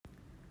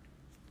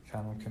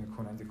كان ممكن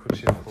يكون عندي كل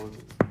شيء record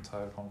the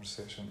entire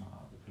conversation مع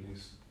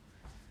البوليس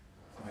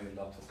وهي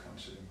اللابتوب كان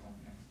شايلهم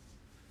يعني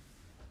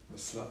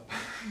بس لا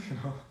you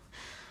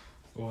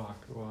know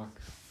وعك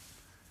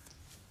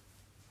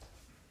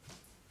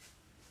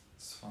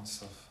it's fun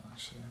stuff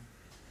actually.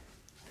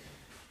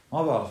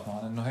 ما بعرف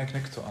مان إنه هيك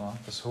نكته أنا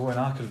بس هو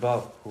ناك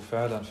الباب هو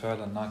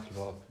فعلا ناك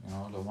الباب you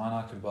know لو ما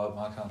ناك الباب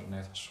ما كان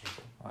رنيت على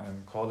الشرطة. I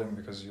am calling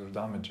because you're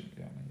damaging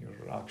يعني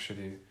you're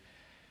actually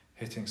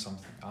hitting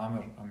something.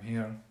 عامر I'm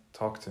here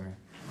talk to me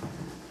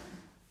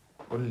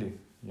قل لي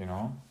you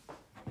know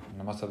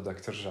إنه متى بدك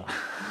ترجع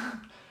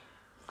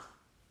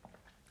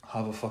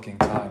have a fucking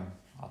time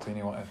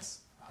أعطيني وقت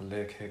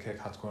هليك هيك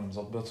حتكون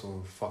مزبط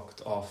و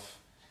fucked off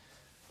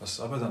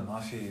بس أبدا ما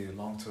في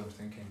long term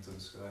thinking to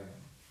this guy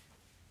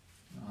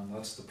and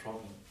that's the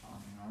problem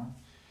you know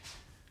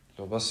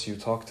لو بس you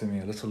talk to me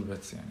a little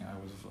bit يعني I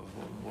would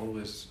have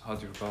always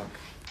had your back.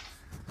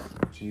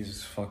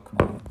 Jesus fuck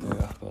man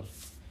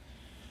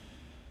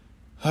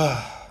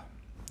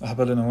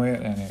أهبل in a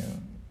way يعني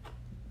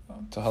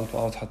to help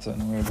out حتى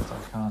in a way that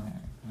I can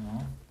يعني you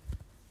know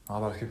ما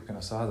بعرف كيف ممكن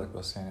أساعدك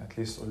بس يعني at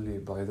least قل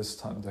لي by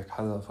this time بدك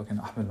حدا fucking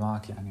أحمل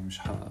معك يعني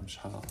مش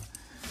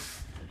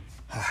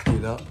هحكي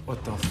لا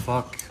what the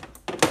fuck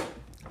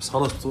بس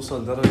خلص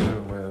بتوصل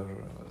درجة where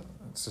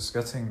it's just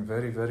getting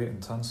very very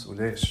intense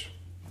وليش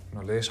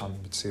إنه ليش عم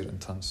بتصير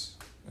intense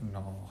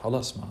إنه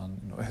خلص مان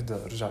إنه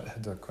ارجع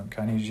اهدى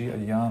كان يجي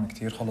أيام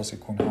كتير خلص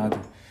يكون عادي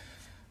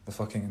the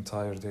fucking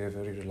entire day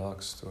very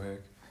relaxed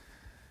وهيك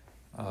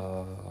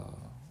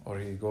or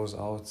he goes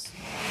out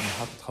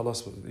حتى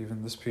خلص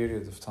even this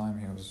period of time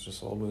he was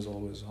just always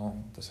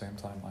home at the same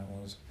time I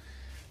was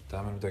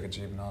دائما بدك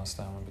تجيب ناس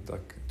دائما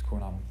بدك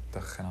تكون عم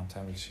تدخن عم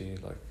تعمل شيء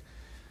like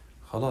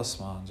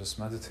خلاص man just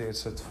meditate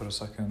sit for a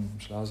second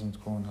مش لازم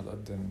تكون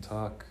هالقد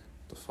متاك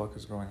the fuck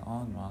is going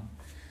on man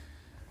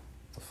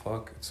the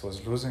fuck it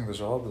was losing the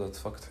job that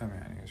fucked him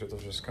يعني should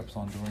have just kept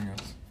on doing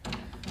it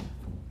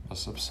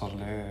بس بصر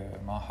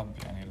ليه ما حب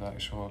يعني يلاقي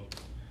شغل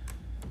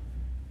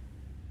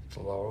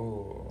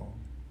طلعوه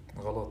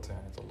غلط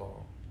يعني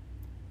طلعوه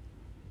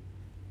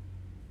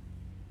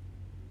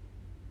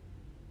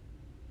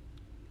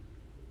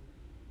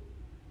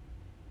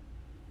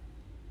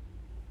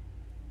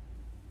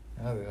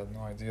yeah they had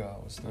no idea I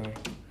was there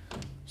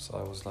so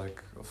I was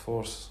like a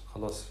force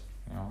خلاص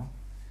you know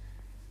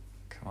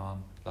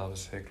كمان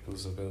لابس هيك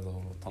بلوزة بيضة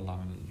وطلع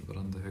من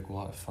البرندة هيك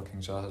واقف fucking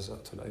جاهز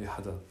أقتل أي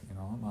حدا you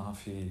know ما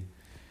في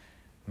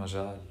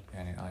مجال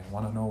يعني I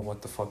wanna know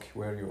what the fuck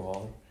where you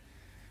are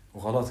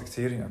وغلط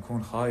كتير إني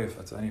أكون خايف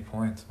at any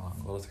point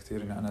man غلط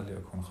كتير إني أنا اللي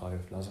أكون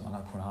خايف لازم أنا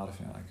أكون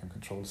عارف إني I can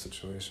control the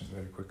situation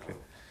very quickly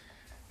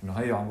إنه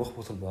هيا عم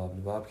بخبط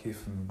الباب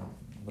كيف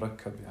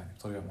مركب يعني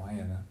بطريقة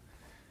معينة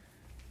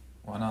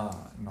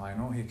وأنا إنه I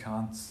know he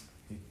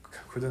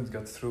couldn't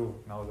get through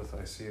now that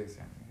I see it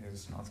يعني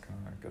he's not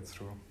gonna get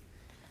through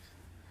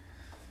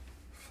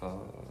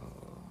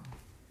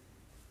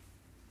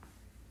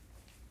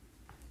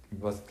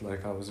but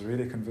like I was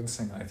really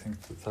convincing I think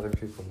to telling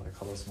people like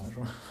خلاص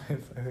ما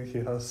I think he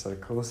has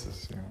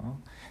psychosis you know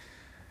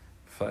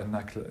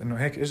فإنك إنه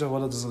هيك إجا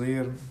ولد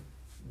صغير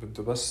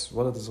بده بس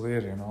ولد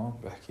صغير you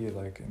know بحكي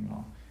like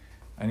إنه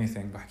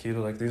anything بحكي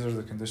له like these are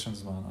the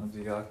conditions man أنا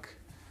بدي إياك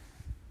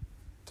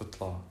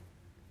تطلع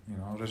you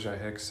know رجع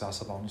هيك الساعة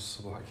 7:30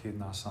 الصبح أكيد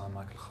نعسان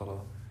ماكل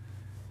خرا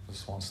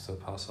just wants to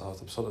pass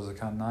out بصل إذا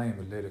كان نايم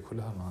الليلة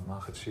كلها ما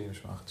أخذ شيء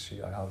مش ما أخذ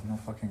شيء I have no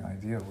fucking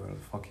idea where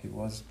the fuck he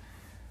was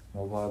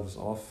mobile was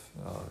off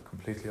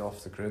completely off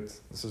the grid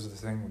this is the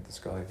thing with this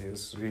guy he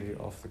is really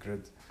off the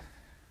grid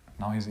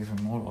now he's even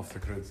more off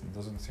the grid it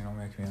doesn't you know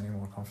make me any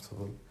more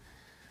comfortable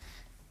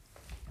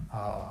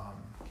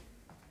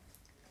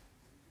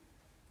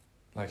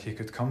like he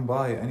could come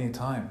by any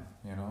time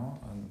you know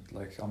and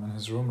like I'm in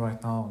his room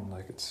right now and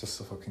like it's just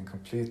a fucking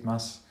complete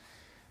mess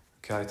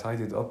okay I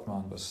tidied up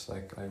man but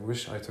like I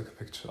wish I took a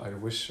picture I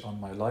wish on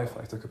my life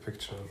I took a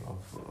picture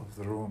of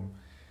the room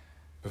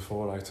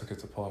before I took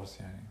it apart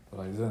يعني but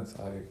I didn't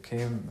I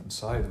came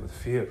inside with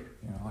fear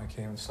you know I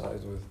came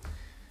inside with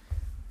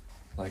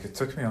like it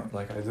took me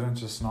like I didn't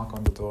just knock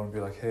on the door and be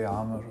like hey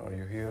Amr are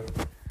you here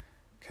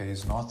okay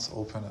he's not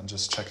open and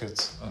just check it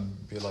and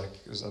be like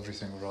is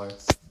everything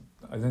right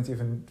I didn't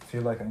even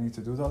feel like I need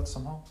to do that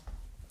somehow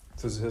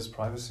it is his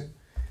privacy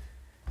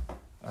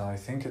I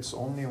think it's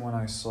only when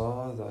I saw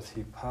that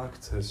he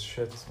packed his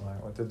shit when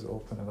I did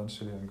open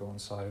eventually and go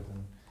inside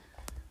and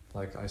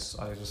like I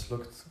just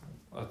looked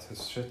at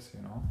his shit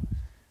you know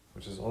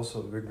which is also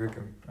a big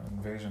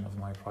invasion of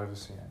my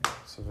privacy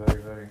it's a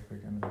very very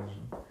big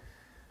invasion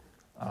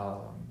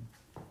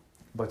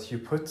but he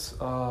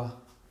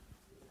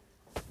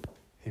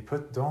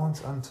put don't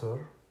enter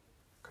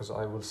because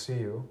I will see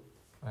you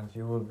and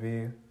you will be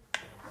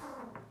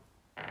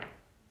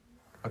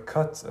a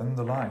cut in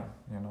the line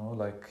you know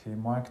like he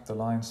marked the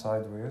line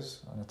sideways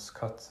and it's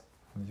cut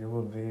and you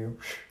will be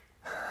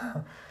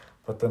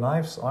but the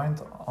knives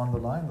aren't on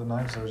the line the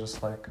knives are just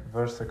like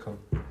vertical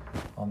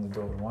on the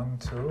door 1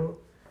 2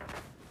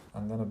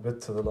 and then a bit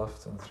to the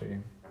left and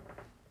 3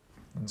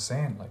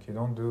 insane like you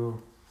don't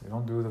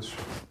do this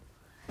shit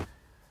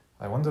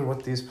I wonder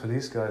what these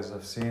police guys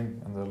have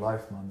seen in their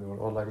life, man. They were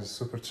all like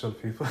super chill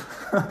people.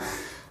 I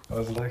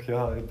was like,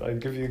 yeah, I'd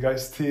give you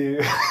guys tea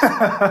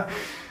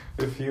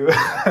if you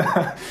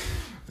like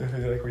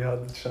we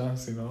had the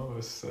chance, you know. It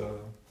was,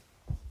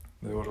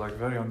 they were like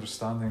very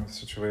understanding of the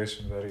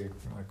situation, very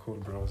like cool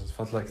bros. It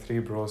felt like 3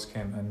 bros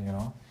came in, you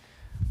know.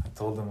 I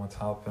told them what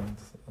happened.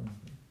 And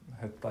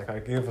I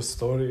gave a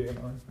story, you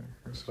know.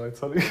 Like, should I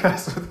tell you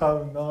guys what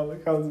happened now?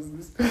 Like, how does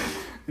this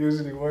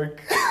usually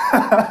work?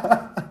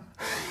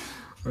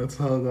 That's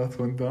how that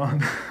went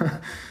down.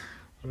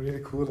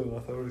 Really cool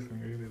about everything,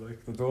 really.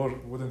 Like, the door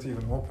wouldn't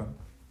even open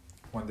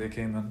when they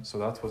came in. So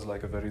that was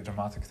like a very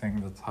dramatic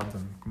thing that had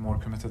them more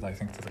committed, I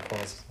think, to the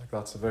cause. Like,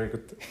 that's a very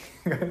good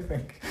thing, I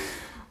think.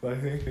 By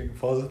thinking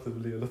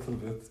positively a little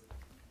bit,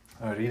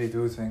 I really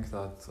do think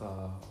that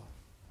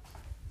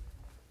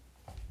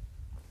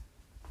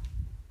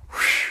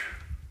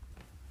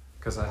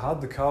because I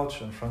had the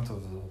couch in front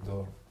of the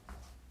door,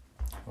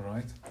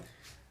 alright?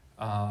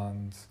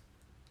 And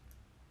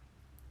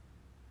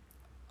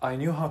I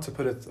knew how to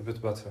put it a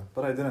bit better,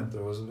 but I didn't.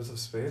 There was a bit of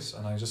space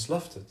and I just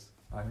left it.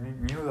 I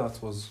knew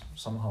that was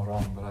somehow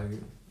wrong, but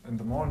in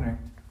the morning,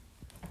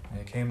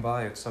 he came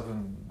by at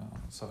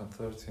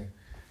 7:30.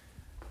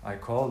 I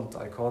called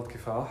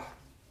Kifah.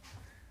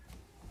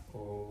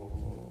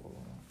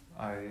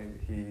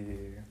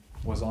 He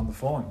was on the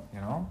phone,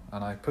 you know,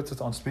 and I put it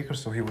on speaker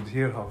so he would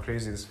hear how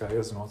crazy this guy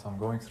is and what I'm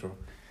going through.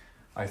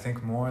 I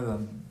think more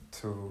than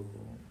to,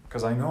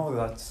 because I know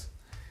that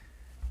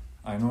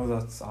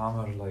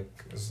Amr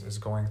like is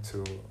going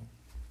to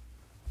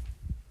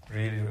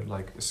really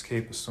like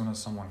escape as soon as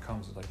someone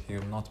comes. Like, he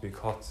will not be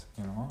caught,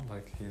 you know.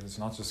 Like, he's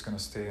not just gonna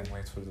stay and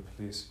wait for the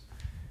police.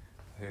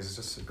 He's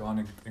just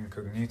gone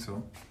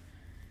incognito.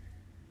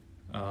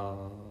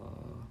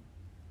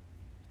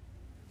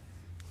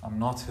 I'm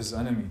not his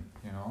enemy,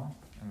 you know.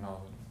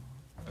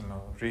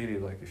 Really,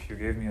 like, if you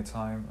gave me a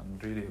time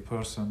and really a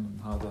person,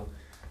 I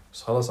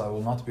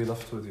will not be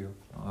left with you.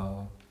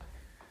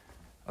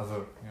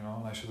 Ever, you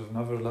know. I should have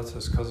never let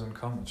his cousin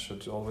come. It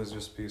should always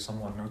just be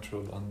someone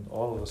neutral, and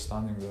all of us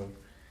standing there.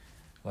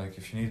 Like,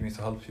 if you need me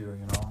to help you,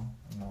 you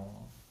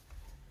know.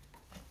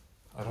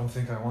 I don't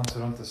think I want to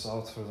rent this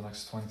out for the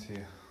next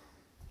 20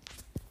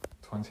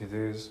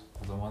 days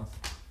of the month.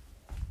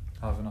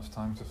 Have enough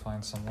time to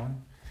find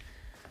someone.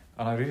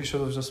 And I really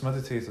should have just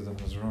meditated in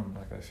his room.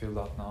 Like, I feel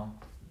that now.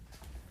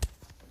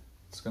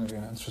 It's gonna be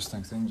an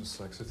interesting thing, just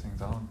like sitting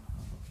down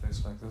in a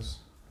place like this.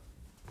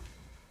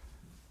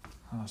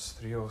 It's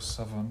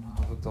 3:07. I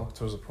have a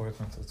doctor's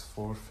appointment at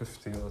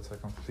 4:50 that I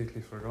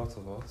completely forgot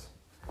about.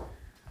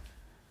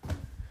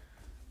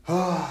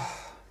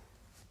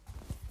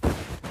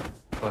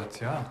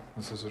 But yeah,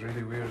 this is a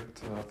really weird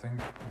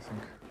thing, I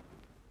think.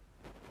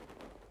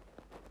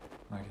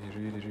 Like, he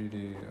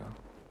really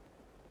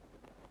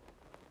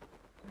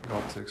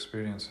got to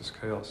experience his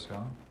chaos,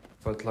 yeah?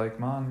 But like,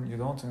 man, you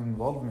don't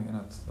involve me in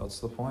it. That's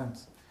the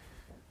point.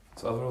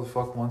 If ever the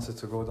fuck wanted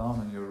to go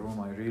down in your room,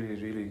 I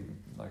really,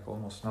 like,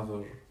 almost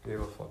never gave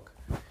a fuck.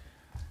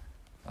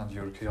 And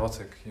you're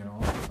chaotic, you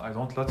know? I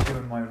don't let you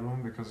in my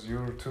room because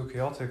you're too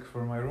chaotic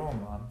for my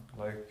room, man.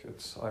 Like,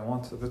 I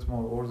want a bit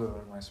more order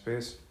in my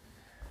space.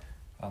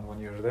 And when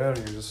you're there,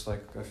 you just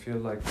like, I feel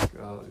like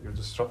you're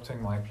disrupting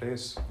my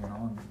place, you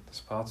know, in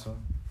this pattern.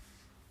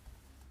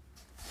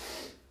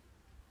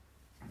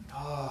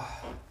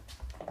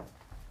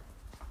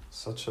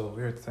 Such a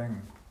weird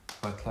thing.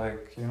 But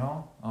like, you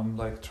know, I'm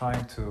like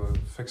trying to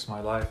fix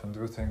my life and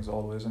do things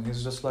always, and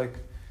he's just like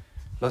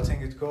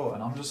letting it go.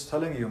 And I'm just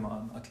telling you,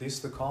 man, at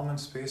least the common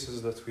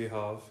spaces that we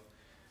have,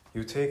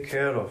 you take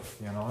care of,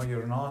 you know.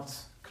 You're not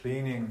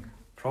cleaning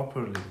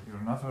properly.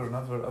 You're never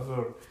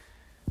ever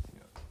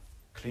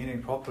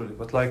cleaning properly.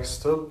 But like,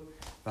 still,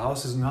 the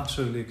house is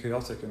naturally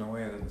chaotic in a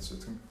way that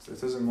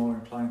it isn't more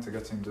inclined to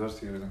getting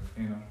dirtier than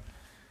cleaner.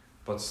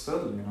 But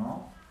still, you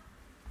know,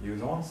 you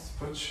don't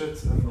put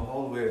shit in the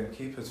hallway and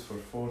keep it for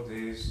 4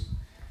 days,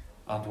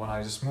 and when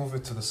I just move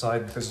it to the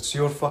side because it's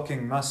your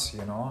fucking mess,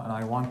 you know, and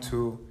I want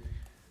to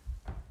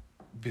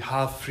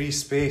have free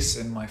space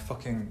in my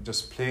fucking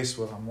just place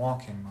where I'm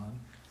walking, man.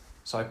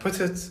 So I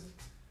put it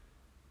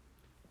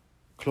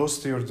close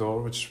to your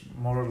door, which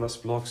more or less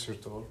blocks your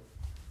door.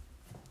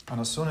 And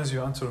as soon as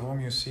you enter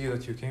home, you see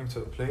that you came to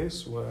a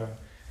place where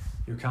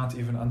you can't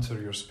even enter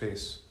your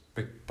space.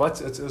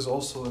 But it is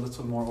also a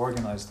little more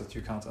organized that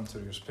you can't enter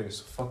your space.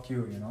 So fuck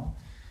you, you know?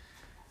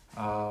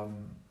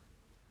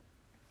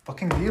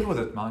 Fucking deal with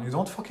it, man. You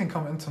don't fucking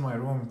come into my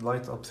room,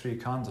 light up 3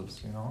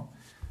 candles, you know?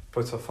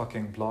 Put a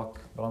fucking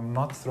block. But I'm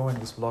not throwing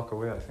this block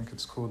away. I think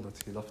it's cool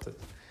that he left it.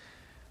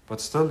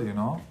 But still, you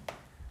know?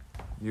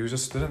 You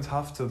just didn't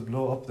have to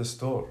blow up this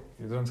door.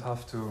 You didn't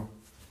have to...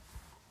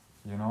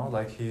 You know,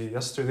 like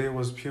yesterday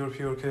was pure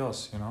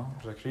chaos, you know?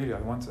 Like, really,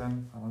 I went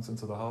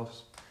into the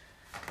house,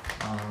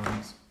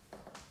 and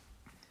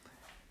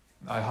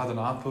I had an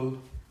apple,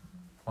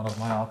 one of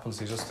my apples.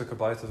 He just took a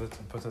bite of it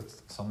and put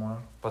it somewhere.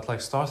 But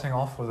like, starting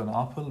off with an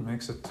apple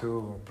makes it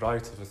too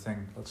bright of a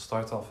thing. Let's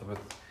start off a bit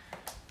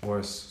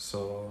worse.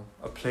 So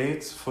a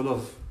plate full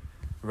of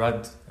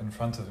red in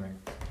front of me.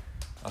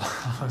 And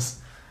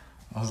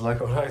I was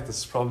like, alright, this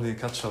is probably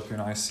ketchup. You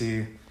know, I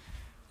see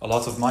a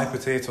lot of my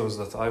potatoes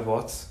that I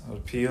bought are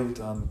peeled,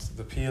 and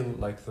the peel,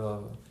 like the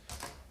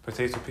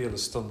potato peel,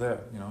 is still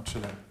there, you know,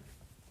 chilling.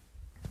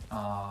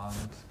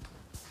 And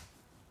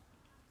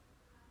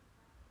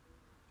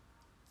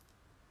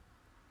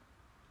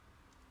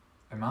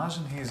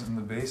imagine he's in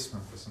the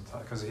basement this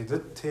entire, because he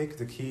did take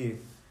the key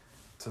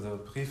to the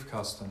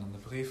briefkasten, and the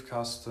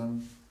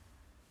briefkasten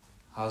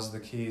has the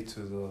key to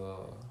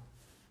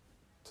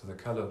the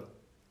keller.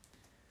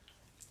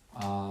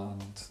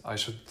 And I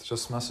should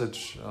just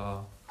message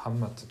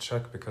Hamad to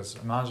check, because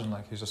imagine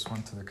like he just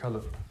went to the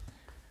keller.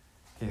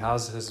 He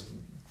has his,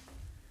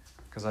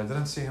 because I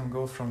didn't see him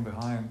go from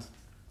behind,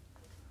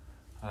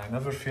 and I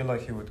never feel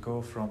like he would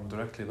go from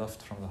directly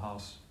left from the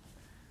house.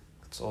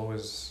 It's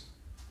always,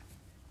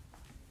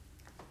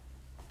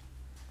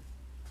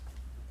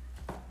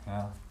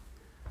 yeah.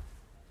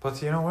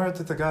 But you know, where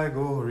did the guy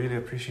go who really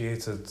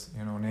appreciated,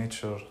 you know,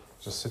 nature,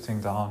 just sitting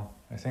down?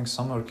 I think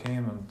summer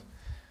came and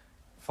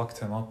fucked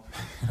him up,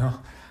 you know?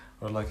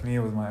 Or like me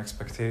with my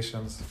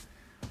expectations,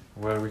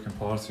 where we can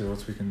party,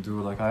 what we can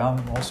do. Like, I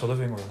am also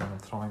living with him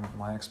and throwing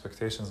my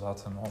expectations at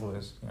him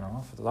always, you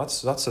know?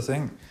 That's the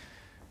thing.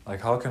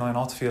 Like, how can I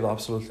not feel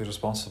absolutely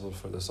responsible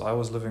for this? I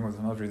was living with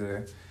him every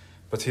day,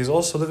 but he's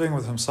also living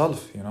with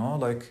himself, you know?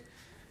 Like,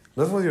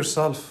 live with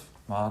yourself,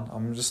 man.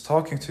 I'm just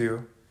talking to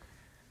you.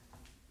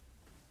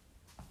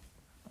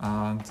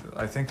 And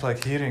I think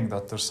like hearing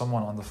that there's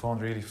someone on the phone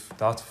really,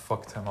 that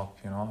fucked him up,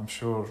 you know. I'm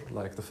sure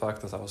like the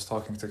fact that I was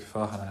talking to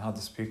Kifah and I had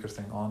the speaker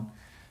thing on,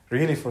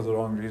 really for the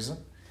wrong reason.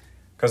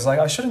 Because like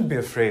I shouldn't be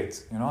afraid,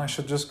 you know. I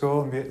should just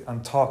go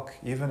and talk,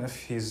 even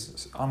if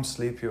I'm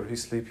sleepy or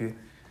he's sleepy.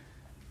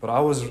 But I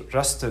was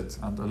rested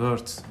and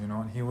alert, you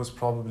know, and he was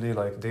probably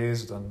like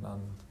dazed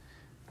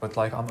but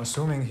like I'm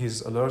assuming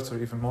he's alert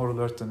or even more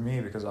alert than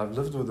me, because I've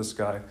lived with this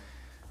guy.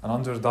 And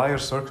under dire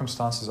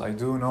circumstances, I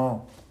do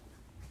know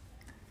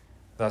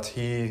that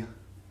he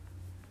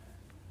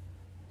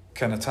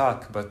can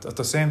attack, but at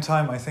the same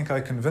time I think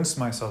I convinced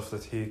myself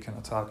that he can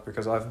attack,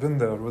 because I've been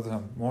there with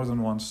him more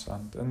than once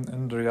and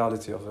in the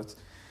reality of it,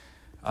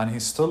 and he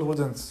still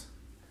wouldn't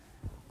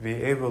be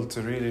able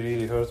to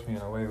really hurt me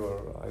in a way where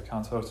I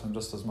can't hurt him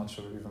just as much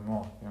or even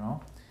more, you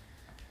know.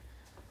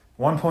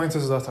 One point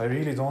is that I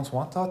really don't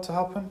want that to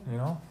happen, you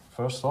know,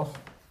 first off,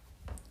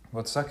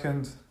 but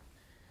second,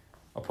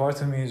 a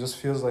part of me just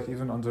feels like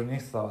even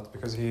underneath that,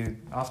 because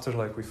after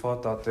like we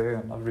fought that day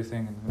and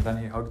everything, and then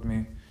he hugged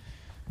me,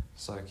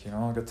 it's like, you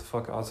know, get the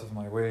fuck out of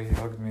my way. He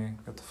hugged me,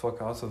 get the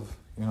fuck out of,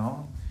 you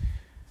know,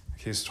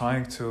 he's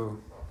trying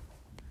to,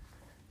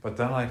 but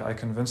then like I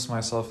convinced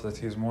myself that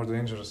he's more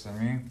dangerous than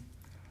me,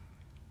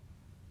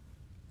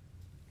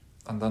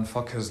 and then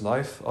fuck his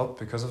life up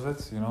because of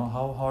it, you know.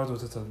 How hard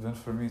would it have been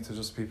for me to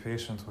just be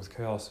patient with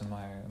chaos in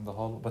the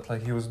hall? But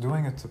like he was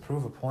doing it to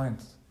prove a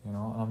point, you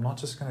know, and I'm not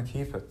just gonna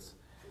keep it.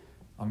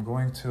 I am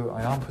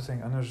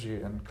putting energy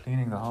in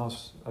cleaning the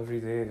house every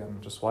day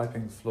and just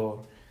wiping the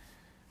floor.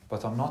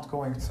 But I'm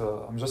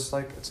just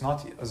like, it's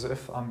not as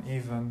if I'm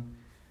even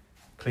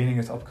cleaning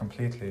it up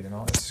completely, you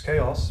know. It's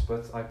chaos,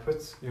 but I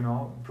put, you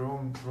know,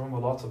 broom a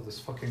lot of this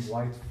fucking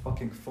white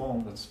fucking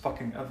foam that's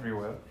fucking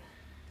everywhere.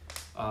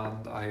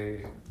 And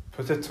I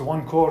put it to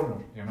one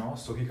corner, you know,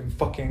 so he can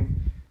fucking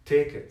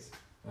take it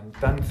and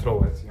then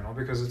throw it, you know,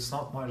 because it's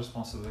not my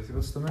responsibility.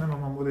 That's the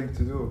minimum I'm willing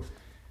to do.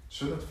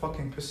 Shouldn't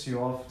fucking piss you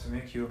off to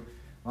make you,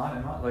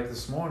 man, like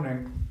this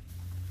morning,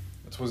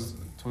 it was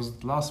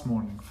last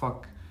morning,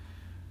 fuck,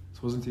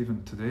 it wasn't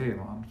even today,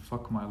 man,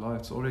 fuck my life,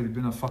 it's already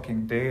been a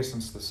fucking day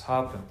since this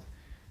happened,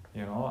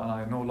 you know, and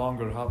I no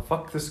longer have,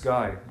 fuck this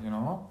guy, you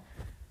know,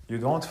 you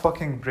don't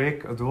fucking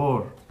break a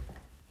door,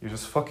 you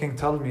just fucking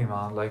tell me,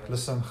 man, like,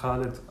 listen,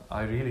 Khalid,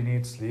 I really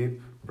need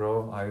sleep,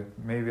 bro,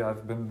 maybe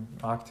I've been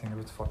acting a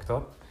bit fucked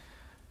up,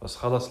 but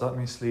khalas, let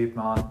me sleep,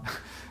 man,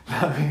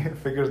 let me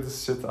figure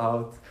this shit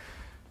out.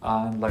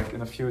 And like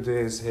in a few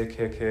days, hey,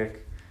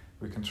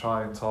 we can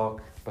try and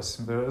talk. But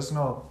there is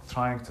no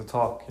trying to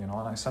talk, you know.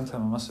 And I sent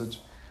him a message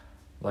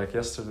like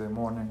yesterday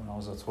morning when I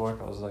was at work.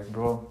 I was like,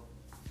 bro,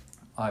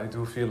 I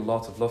do feel a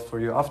lot of love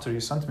for you. After he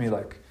sent me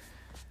like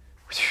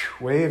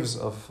waves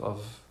of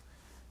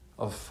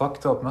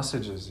fucked up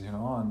messages, you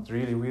know, and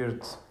really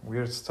weird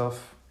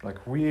stuff. Like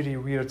really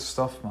weird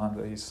stuff, man,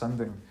 that he's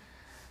sending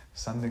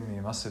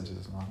me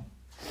messages, man.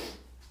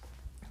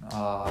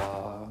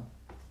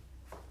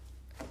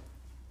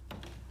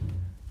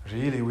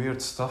 Really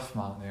weird stuff,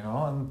 man, you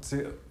know, and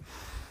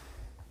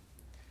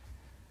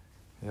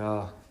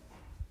yeah,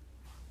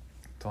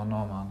 don't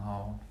know, man,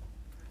 how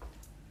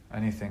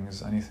anything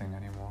is anything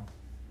anymore.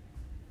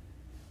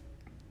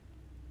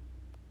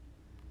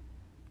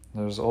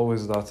 There's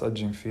always that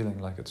edging feeling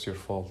like it's your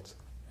fault,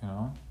 you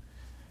know,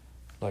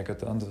 like at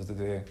the end of the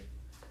day,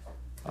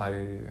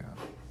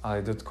 I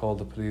did call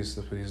the police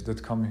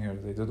did come here,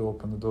 they did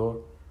open the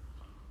door,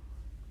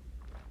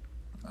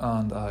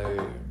 and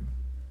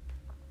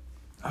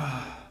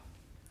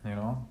you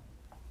know,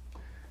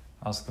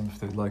 asked them if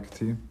they'd like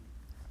tea.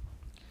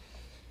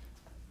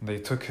 They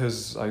took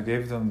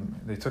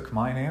they took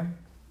my name.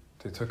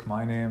 They took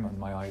my name and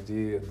my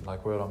ID and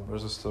like where I'm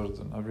registered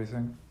and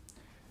everything.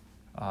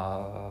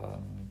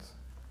 And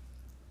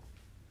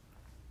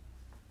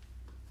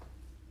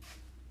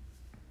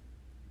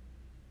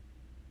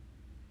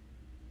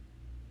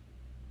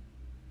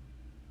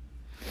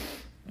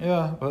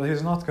yeah, but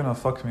he's not gonna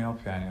fuck me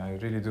up, yani. I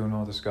really do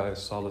know this guy is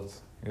solid.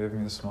 He gave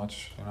me this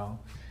much, you know.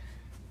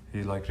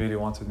 He like really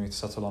wanted me to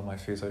settle on my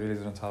feet. I really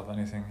didn't have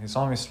anything. He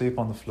saw me sleep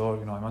on the floor,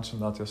 you know. I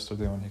mentioned that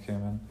yesterday when he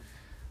came in.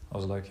 I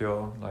was like,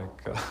 yo,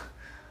 like,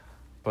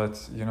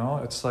 but you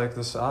know, it's like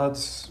this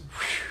adds.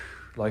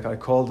 Like I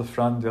called a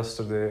friend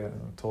yesterday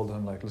and told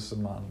him like,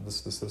 listen, man,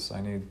 this.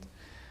 I need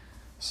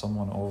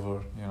someone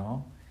over, you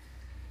know.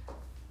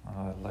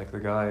 Like the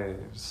guy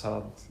just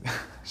had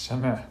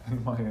Shama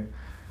in my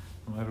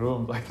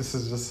room. Like this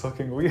is just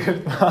fucking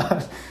weird,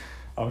 man.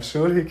 I'm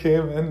sure he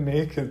came in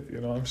naked, you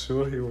know. I'm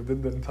sure he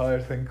did the entire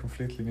thing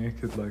completely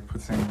naked, like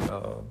putting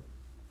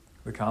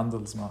the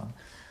candles, man.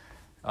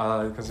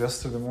 Because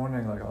yesterday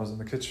morning, like I was in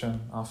the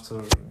kitchen after,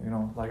 you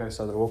know, like I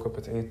said, I woke up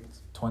at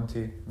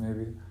 8:20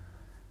 maybe.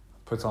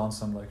 Put on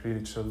some like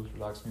really chill,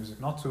 relaxed music,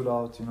 not too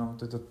loud, you know.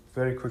 Did a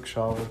very quick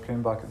shower,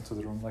 came back into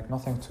the room, like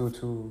nothing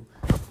too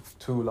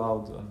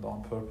loud and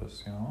on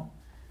purpose, you know.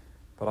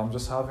 But I'm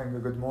just having a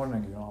good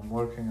morning, you know. I'm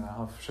working, I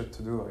have shit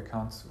to do. I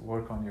can't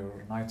work on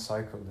your night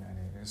cycle.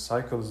 His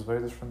cycle is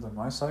very different than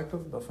my cycle,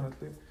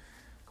 definitely.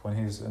 When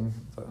he's in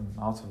and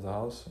out of the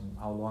house and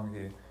how long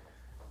he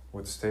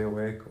would stay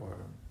awake, or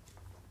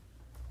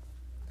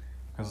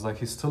because like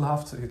he'd still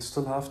have to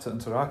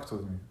interact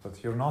with me.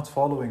 But you're not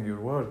following your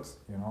word,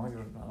 you know.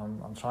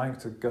 I'm trying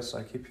to guess.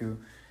 I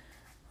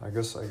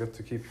guess I get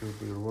to keep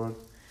your word.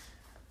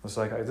 It's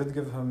like I did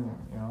give him,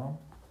 you know,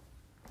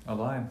 a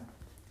line.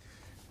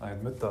 I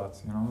admit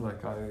that, you know,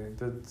 like I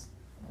did.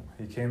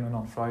 He came in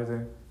on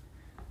Friday.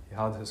 He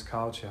had his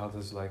couch. He had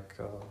his like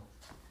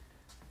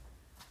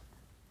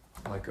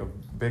a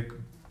big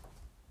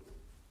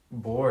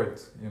board.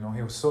 You know,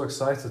 he was so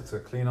excited to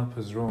clean up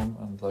his room,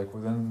 and like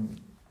within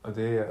a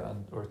day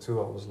or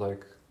two, I was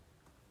like,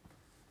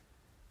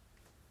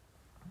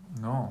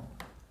 no,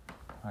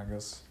 I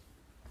guess.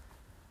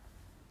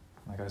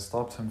 Like I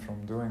stopped him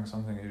from doing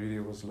something he really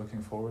was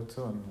looking forward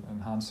to and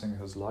enhancing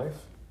his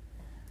life.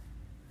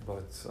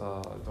 But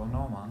I don't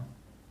know, man.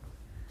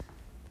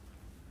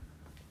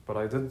 But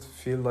I did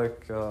feel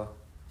like,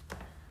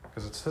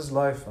 because it's his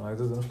life, and I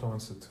did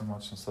influence it too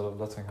much instead of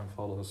letting him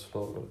follow his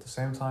flow. But at the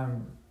same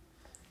time,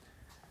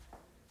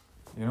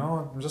 you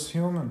know, I'm just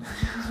human.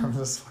 I'm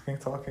just fucking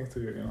talking to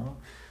you, you know.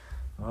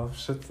 I have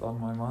shit on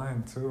my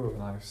mind too,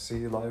 and I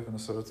see life in a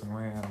certain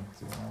way, and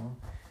you know,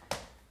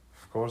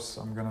 of course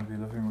I'm gonna be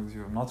living with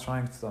you. I'm not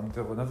trying to, I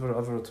never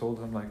ever told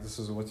him like this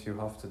is what you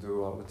have to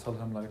do. I would tell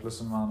him like,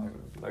 listen man,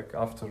 like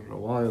after a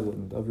while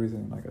and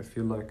everything, like I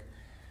feel like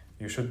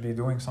you should be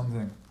doing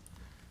something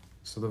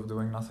instead of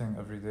doing nothing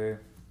every day.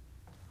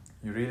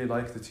 You really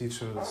like the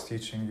teacher that's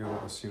teaching you,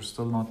 but you're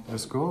still not,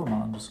 just go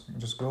man,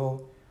 just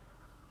go.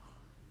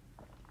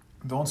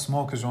 Don't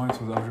smoke a joint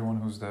with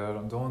everyone who's there,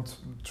 and don't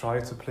try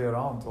to play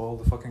around all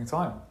the fucking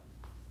time.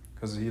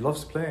 Because he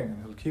loves playing,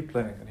 and he'll keep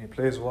playing, and he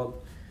plays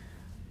well.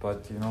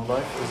 But, you know,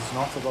 life is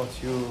not about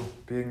you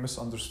being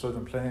misunderstood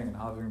and playing and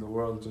having the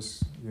world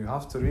just... You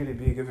have to really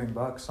be giving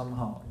back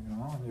somehow, you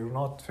know? And you're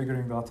not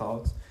figuring that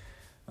out.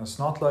 And it's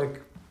not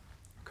like...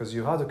 Because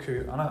you had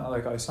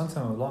I sent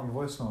him a long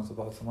voice note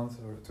about a month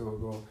or two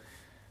ago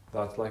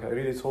that, like, I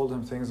really told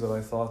him things that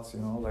I thought, you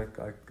know, like,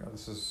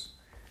 this is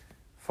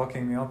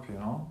fucking me up, you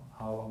know?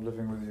 How I'm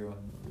living with you,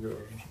 and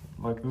you're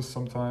like this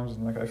sometimes,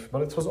 and like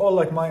but it was all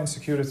like my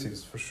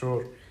insecurities, for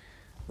sure.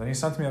 Then he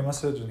sent me a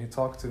message and he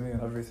talked to me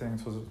and everything.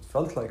 It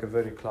felt like a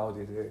very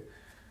cloudy day,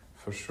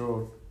 for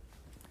sure.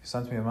 He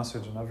sent me a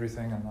message and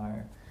everything, and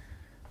I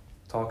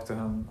talked to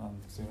him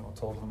and, you know,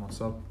 told him what's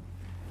up.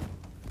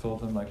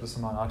 Told him like,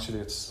 listen man, actually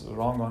it's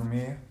wrong on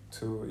me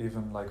to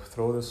even like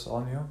throw this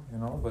on you, you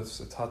know, but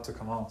it had to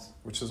come out,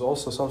 which is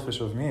also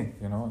selfish of me,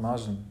 you know,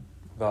 imagine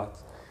that.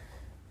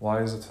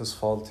 Why is it his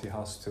fault he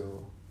has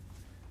to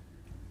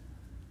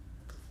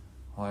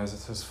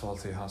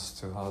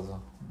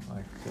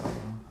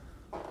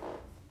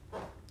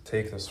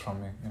take this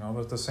from me, you know?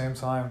 But at the same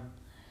time,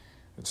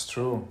 it's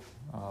true.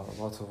 A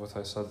lot of what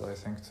I said, I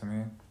think, to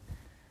me.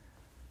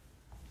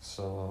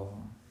 So,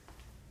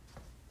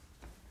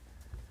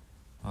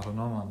 I don't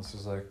know, man. This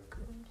is like,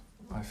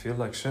 I feel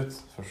like shit,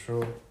 for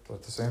sure. But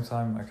at the same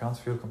time, I can't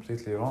feel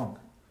completely wrong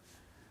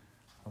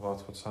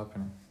about what's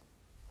happening.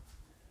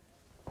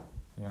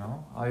 You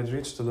know, I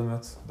reached the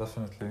limit,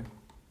 definitely,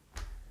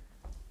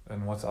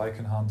 in what I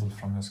can handle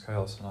from his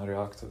chaos, and I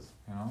reacted,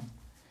 you know.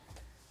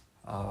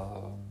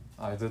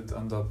 I did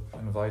end up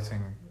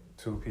inviting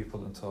 2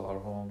 people into our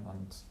home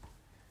and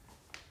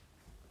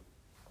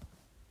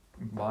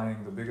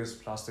buying the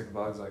biggest plastic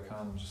bags I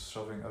can, just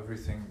shoving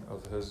everything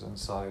of his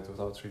inside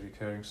without really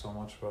caring so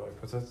much where I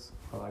put it.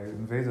 But I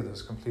invaded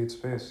his complete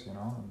space, you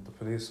know, and the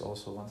police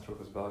also went through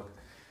his bag.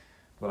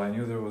 But I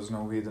knew there was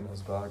no weed in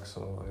his bag,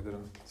 so I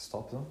didn't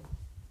stop them.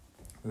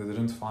 They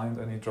didn't find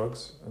any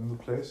drugs in the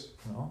place,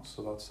 you know,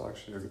 so that's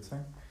actually a good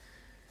thing.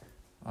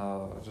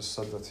 Just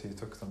said that he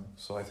took them,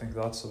 so I think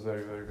that's a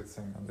very, very good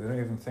thing. And they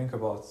didn't even think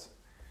about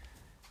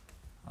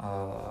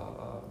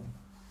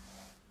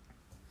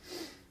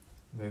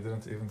they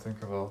didn't even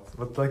think about,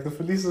 but like the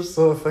police are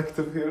so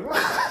effective here.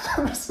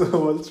 They're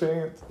so well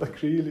trained, like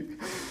really,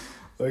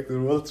 like they're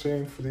well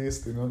trained police.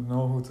 They don't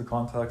know who to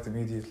contact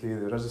immediately.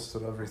 They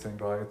register everything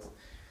right.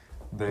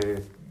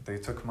 They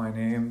took my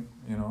name,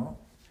 you know.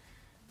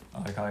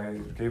 Like I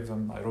gave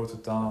them, I wrote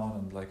it down,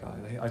 and like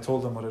I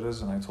told them what it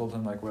is, and I told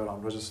them like where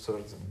I'm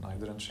registered, and I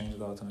didn't change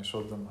that, and I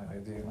showed them my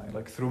ID, and I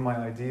like threw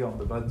my ID on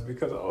the bed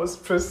because I was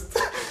pissed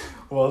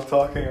while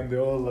talking, and they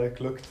all like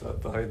looked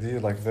at the ID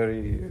like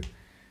very,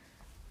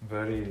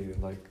 very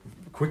like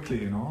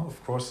quickly, you know.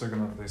 Of course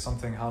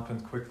something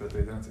happened quick that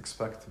they didn't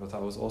expect, but I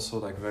was also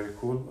like very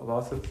cool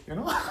about it, you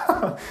know.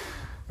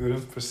 They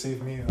didn't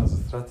perceive me as a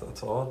threat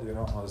at all, you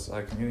know.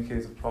 I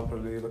communicated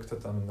properly, looked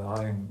at them in the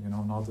eye, and, you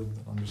know, nodded,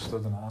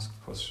 understood, and asked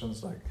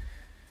questions like,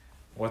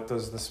 what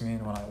does this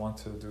mean when I want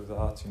to do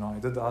that? You know, I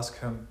did ask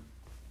him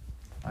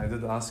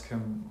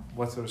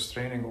what's a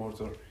restraining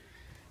order,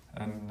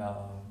 and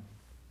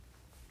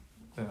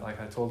like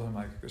I told him,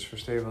 like, ich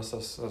verstehe was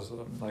das,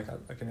 like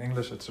in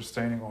English it's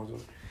restraining order.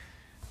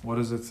 What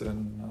is it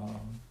in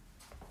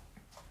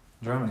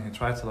German? He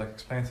tried to like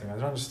explain to me. I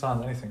didn't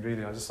understand anything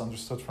really. I just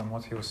understood from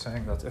what he was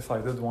saying that if I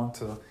did want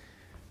to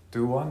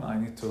do one, I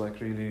need to like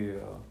really,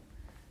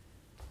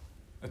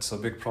 it's a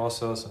big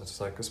process, and it's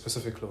like a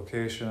specific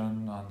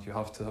location, and you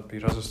have to be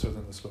registered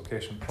in this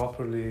location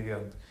properly.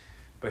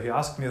 But he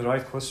asked me the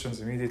right questions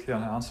immediately,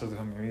 and I answered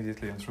him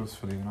immediately and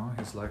truthfully, you know.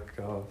 He's like,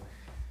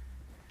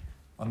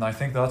 and I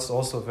think that's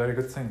also a very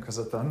good thing, because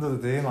at the end of the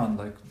day, man,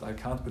 like, I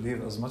can't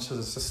believe, as much as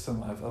a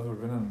system I've ever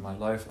been in my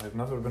life, I've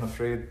never been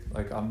afraid.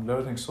 Like, I'm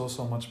learning so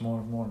much more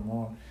and more and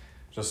more,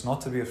 just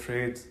not to be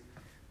afraid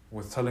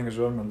with telling a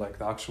German, like,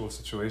 the actual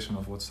situation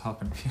of what's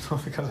happening, you know,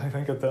 because I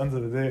think at the end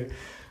of the day,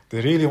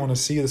 they really want to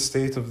see the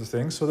state of the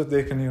thing so that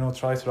they can, you know,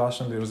 try to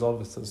rationally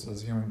resolve it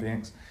as human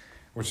beings,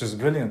 which is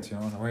brilliant, you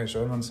know, in a way.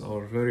 Germans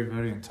are very,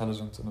 very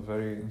intelligent in a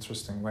very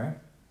interesting way.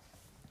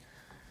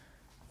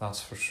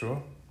 That's for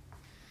sure.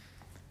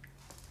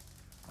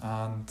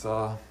 And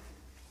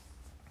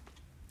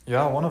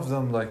yeah, one of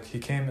them, like, he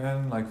came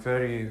in like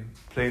very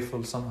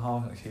playful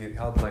somehow. Like, he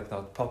had like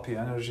that puppy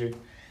energy,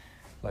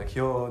 like,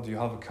 yo, do you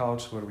have a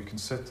couch where we can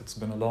sit? It's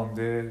been a long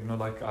day, you know.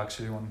 Like,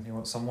 actually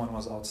when someone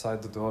was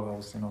outside the door, I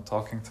was, you know,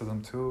 talking to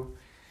them too.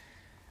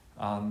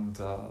 And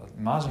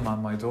imagine,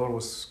 man, my door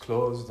was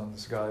closed and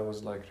this guy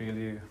was like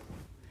really,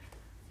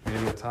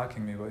 really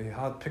attacking me, but he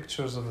had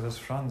pictures of his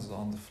friends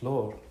on the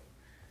floor,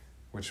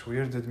 which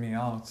weirded me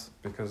out,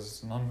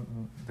 because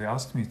they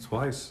asked me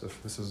twice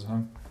if this is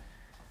him.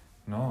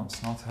 No,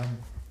 it's not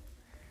him.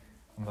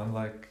 And then,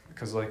 like,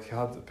 because like he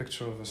had a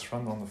picture of his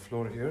friend on the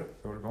floor here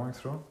they were going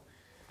through,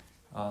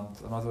 and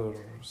another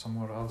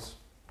somewhere else.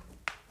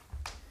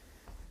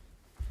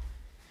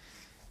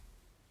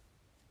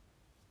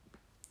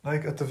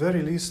 Like, at the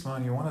very least,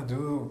 man, you wanna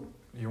do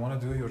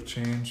your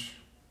change.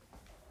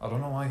 I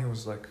don't know why he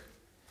was like,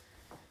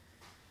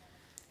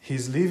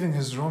 he's leaving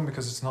his room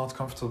because it's not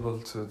comfortable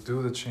to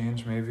do the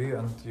change, maybe,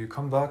 and you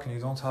come back and you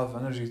don't have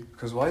energy.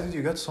 Because why did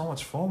you get so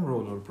much foam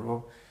roller,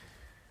 bro?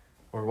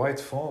 Or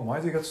white foam? Why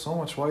did you get so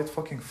much white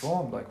fucking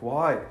foam? Like,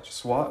 why?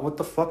 Just why? What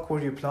the fuck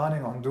were you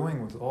planning on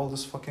doing with all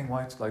this fucking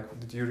white? Like,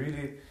 did you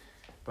really?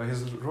 But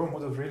his room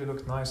would have really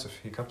looked nice if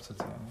he kept it,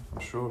 you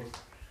know?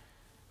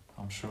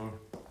 I'm sure.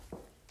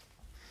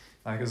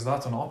 Like, is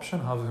that an option?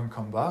 Have him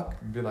come back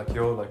and be like,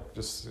 yo, like,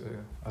 just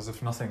as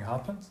if nothing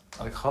happened?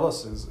 Like,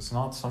 khalas, it's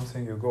not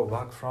something you go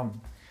back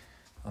from.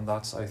 And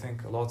that's, I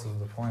think, a lot of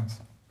the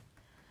point.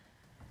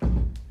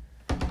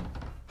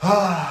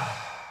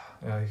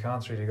 Yeah, you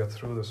can't really get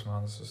through this,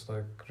 man. This is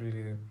like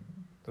really,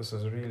 this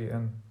is really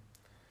in.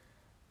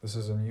 This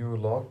is a new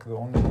lock. The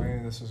only way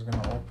this is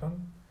gonna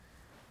open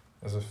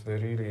is if they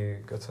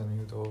really get a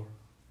new door.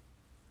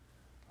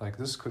 Like,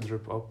 this could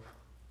rip up.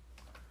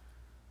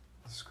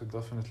 This could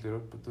definitely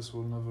rip, but this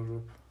will never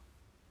rip.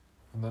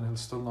 And then he'll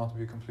still not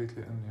be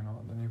completely in, you know,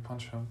 and then you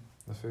punch him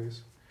in the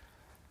face.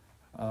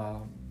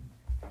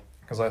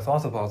 Because I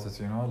thought about it,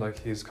 you know, like,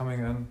 he's coming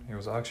in, he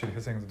was actually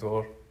hitting the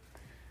door.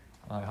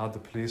 I had the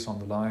police on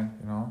the line,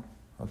 you know,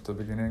 at the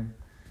beginning.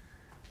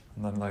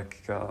 And then,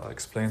 like, I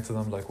explained to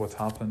them, like, what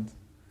happened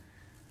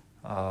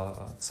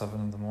at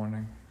 7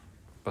 a.m.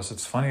 But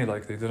it's funny,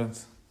 like, they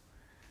didn't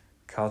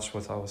catch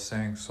what I was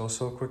saying so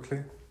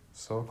quickly.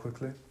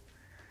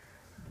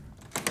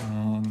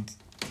 And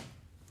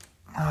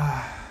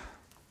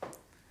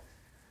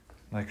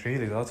like,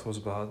 really, that was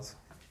bad.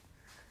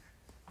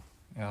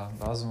 Yeah,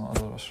 لازم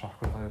أقدر أشرح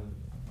كل هاي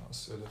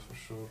الأسئلة for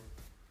sure.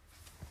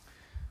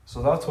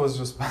 So that was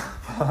just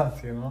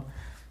bad, you know.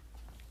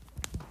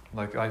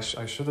 Like, I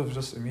should have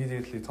just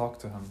immediately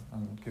talked to him.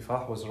 And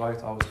Kifah was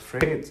right. I was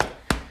afraid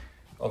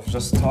of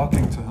just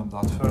talking to him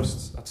that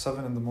first at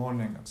 7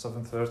 a.m. At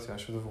 7:30, I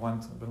should have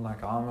went and been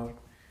like, Amr,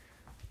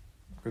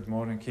 good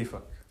morning,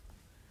 Kifak.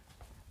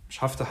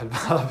 مش هفتح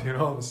الباب, you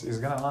know, he's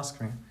gonna ask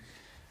me.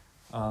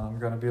 And I'm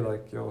gonna be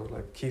like, yo,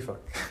 like,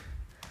 كيفك?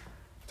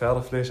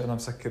 بتعرف ليش أنا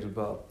مسكر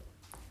الباب?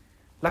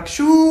 Like,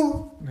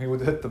 شو? He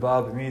would hit the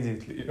bab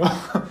immediately, you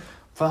know?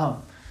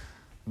 فاهم?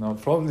 No,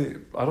 probably,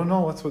 I don't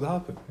know what would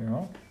happen, you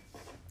know?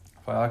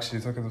 If I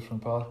actually took a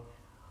different path.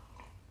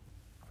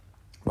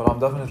 But I'm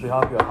definitely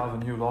happy I have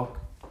a new lock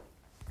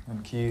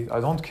and key.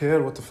 I don't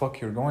care what the fuck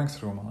you're going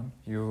through, man.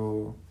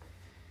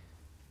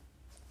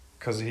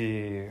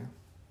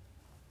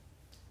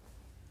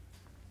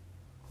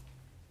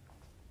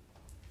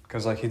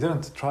 Cause like he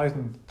didn't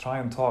try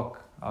and talk,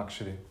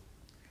 actually.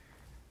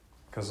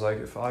 Cause like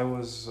if I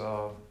was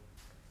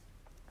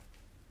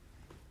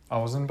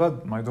in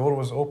bed, my door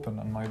was open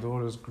and my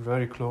door is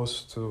very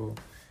close to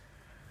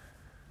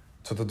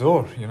the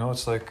door, you know,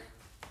 it's like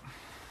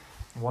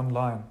one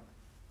line.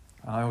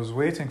 And I was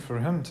waiting for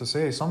him to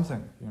say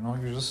something, you know,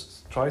 you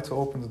just try to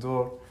open the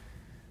door,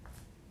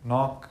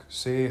 knock,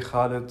 say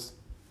Khalid.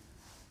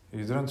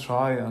 You didn't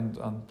try and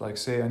like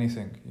say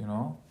anything, you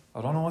know. I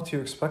don't know what you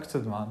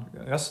expected, man.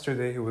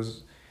 Yesterday he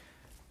was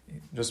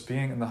just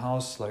being in the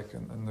house, like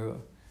in the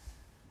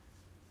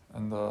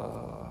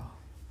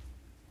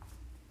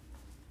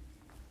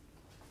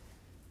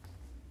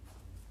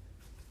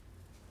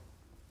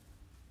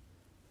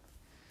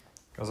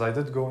because I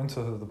did go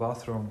into the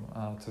bathroom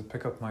to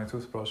pick up my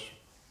toothbrush.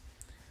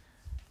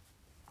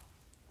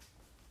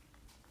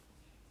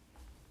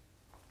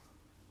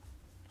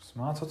 بس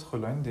ما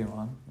تدخل عندي,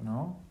 man, you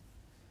know.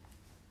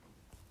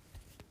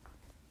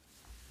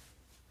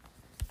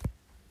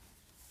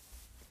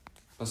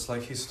 It's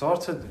like he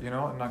started, you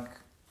know, and like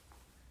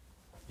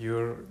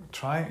you're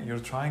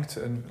trying to,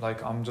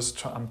 like,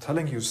 I'm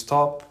telling you,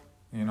 stop,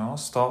 you know,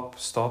 stop,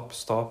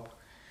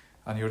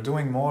 and you're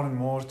doing more and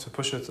more to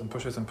push it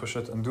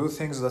and do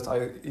things that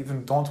I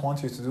even don't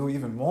want you to do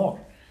even more,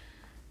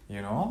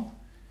 you know,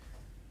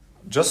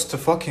 just to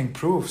fucking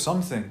prove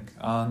something.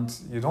 And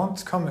you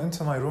don't come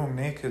into my room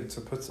naked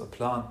to put a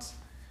plant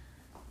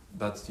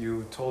that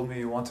you told me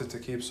you wanted to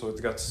keep so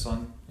it gets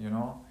sun, you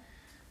know.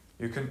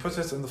 You can put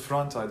it in the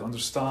front, I'd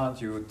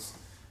understand. You would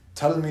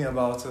tell me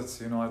about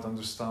it, you know, I'd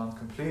understand.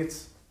 Complete.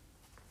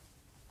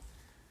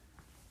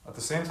 At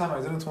the same time, I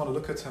didn't want to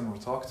look at him or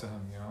talk to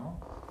him, you know.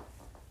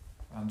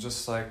 And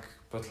just like,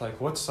 but like,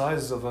 what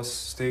size of us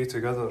stay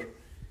together?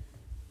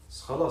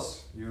 It's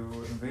khalas, you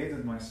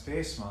invaded my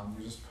space, man.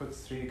 You just put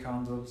 3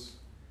 candles.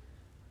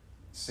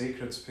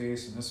 Sacred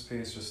space, and his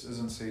space just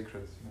isn't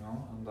sacred, you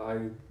know.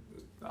 And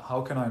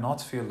how can I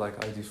not feel like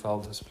I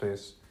defiled his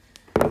place?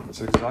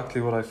 It's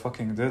exactly what I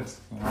fucking did,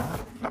 you know.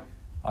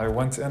 I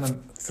went in and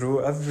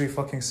threw every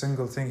fucking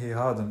single thing he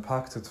had and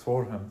packed it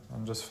for him.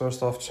 And just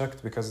first off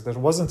checked, because there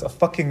wasn't a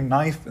fucking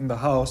knife in the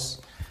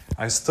house.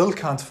 I still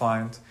can't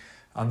find.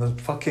 And the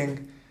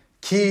fucking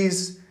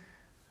keys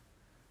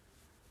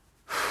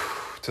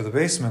to the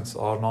basement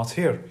are not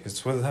here.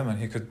 It's with him and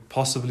he could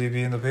possibly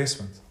be in the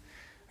basement.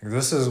 Like,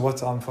 this is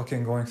what I'm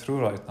fucking going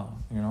through right now,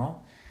 you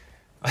know.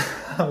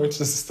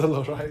 Which is still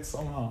alright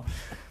somehow.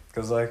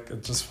 Because like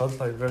it just felt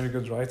like very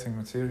good writing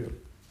material.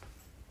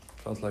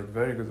 Felt like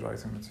very good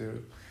writing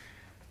material.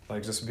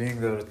 Like just being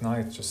there at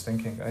night, just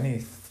thinking any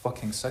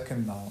fucking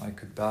second now I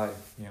could die,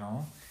 you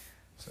know?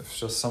 So if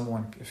just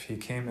someone, if he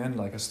came in,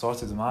 like I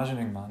started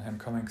imagining, man, him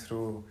coming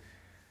through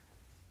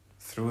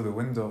the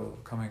window,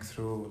 coming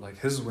through like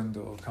his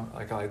window,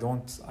 like I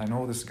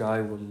know this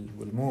guy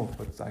will move,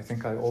 but I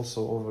think I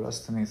also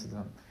overestimated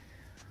him.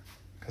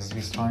 Because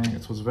he's trying,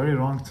 it was very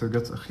wrong to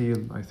get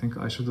Akhil. I think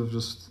I should have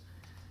just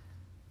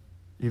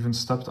even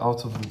stepped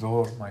out of the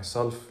door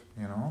myself,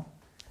 you know?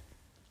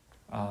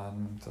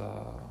 And,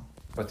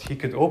 but he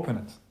could open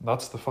it.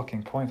 That's the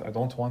fucking point. I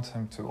don't want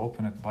him to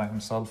open it by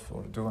himself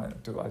or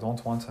I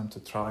don't want him to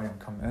try and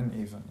come in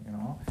even, you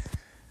know?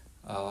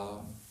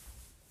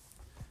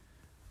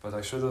 But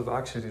I should have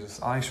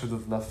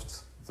left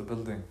the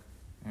building,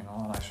 you know,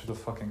 and I should have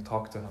fucking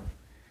talked to him.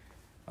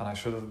 And I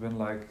should have been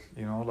like,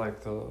 you know,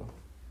 like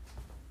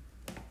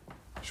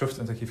شفت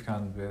انت كيف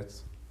كان البيت؟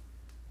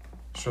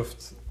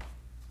 شفت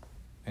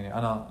يعني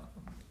أنا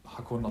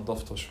حكون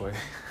نظفته شوي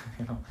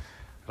you know.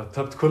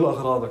 رتبت كل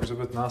أغراضك,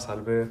 جبت ناس على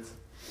البيت.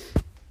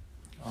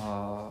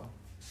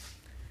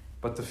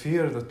 But the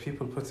fear that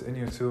people put in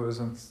you too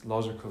isn't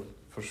logical,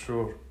 for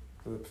sure.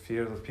 The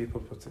fear that people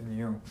put in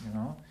you, you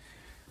know?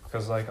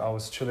 Because like I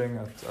was chilling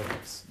at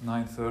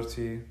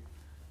 9:30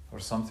 or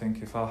something,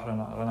 كفاح رن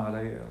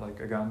علي, like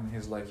again,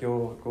 he's like,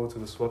 yo, go to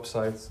this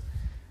website,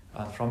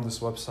 and from this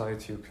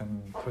website you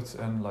can put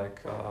in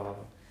like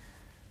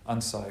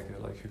Anzeige,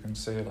 like you can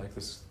say like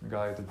this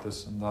guy did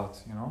this and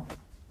that, you know?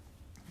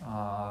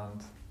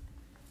 And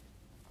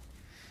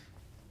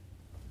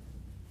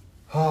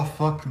oh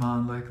fuck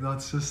man, like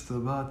that's just a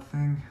bad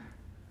thing.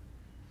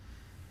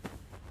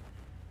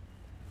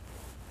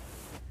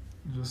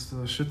 Just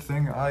a shit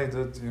thing I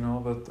did, you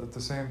know, but at the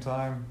same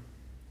time,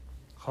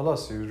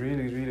 khalas, you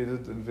really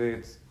did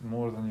invade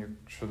more than you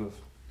should have.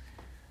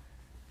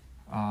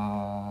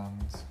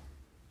 And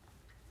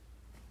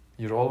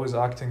you're always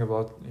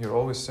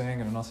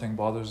saying and nothing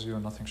bothers you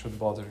and nothing should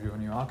bother you,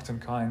 and you act in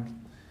kind,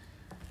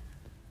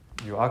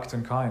 you act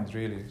in kind,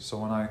 really. So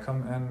when I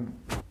come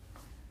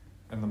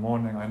in the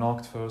morning, I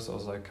knocked first. I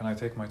was like, can I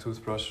take my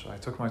toothbrush? I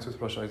took my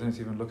toothbrush. I didn't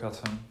even look at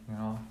him, you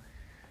know.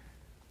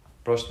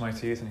 Brushed my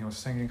teeth, and he was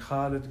singing,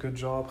 Khalid, good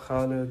job,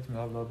 Khalid,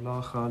 blah, blah,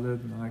 blah,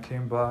 Khalid. And I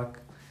came back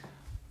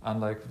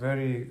and like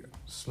very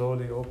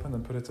slowly opened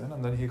and put it in.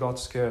 And then he got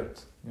scared,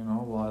 you know,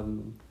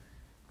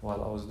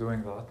 while I was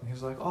doing that. And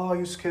he's like, oh,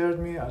 you scared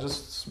me. I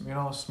just, you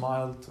know,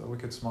 smiled, a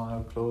wicked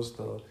smile, closed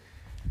the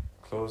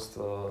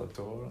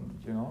door,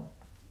 and, you know,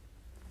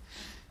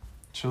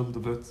 chilled a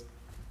bit.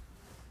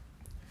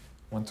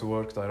 Went to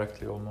work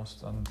directly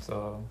almost. And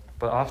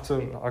but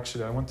after,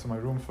 actually, I went to my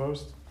room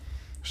first.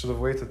 Should have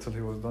waited till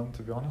he was done,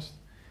 to be honest.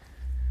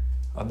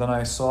 And then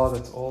I saw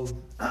that all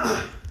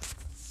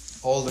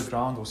the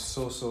ground was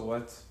so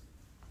wet.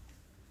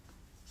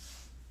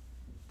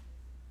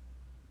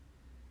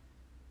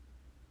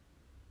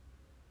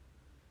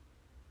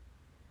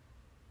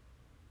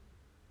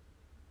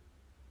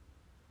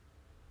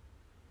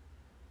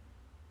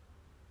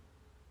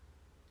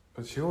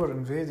 But you were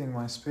invading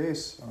my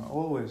space,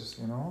 always,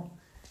 you know.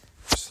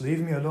 Just leave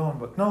me alone.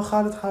 But no,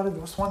 Khalid, there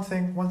was one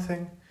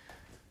thing.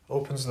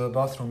 Opens the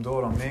bathroom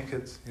door, I'm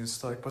naked.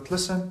 He's like, but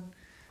listen,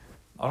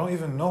 I don't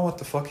even know what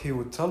the fuck he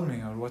would tell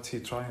me, or what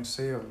he'd try and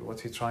say, or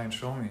what he'd try and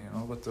show me, you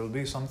know, but there'll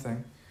be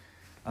something.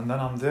 And then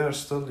I'm there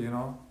still, you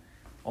know,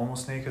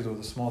 almost naked with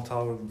a small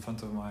towel in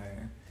front of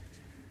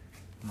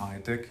my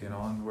dick, you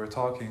know, and we're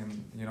talking,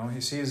 and, you know,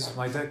 he sees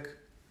my dick.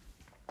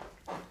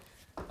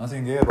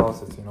 Nothing gay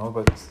about it, you know,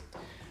 but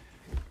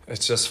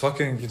it's just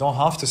fucking, you don't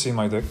have to see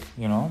my dick,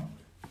 you know.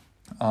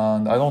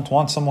 And I don't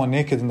want someone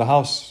naked in the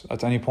house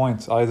at any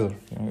point either,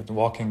 you know,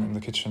 walking in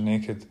the kitchen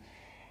naked.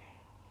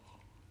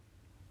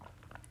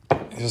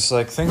 It's just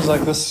like things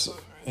like this,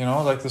 you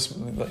know, like this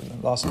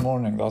last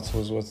morning, that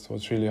was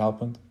what really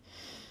happened.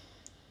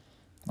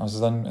 I was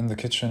then in the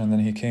kitchen, and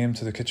then he came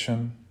to the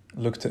kitchen,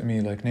 looked at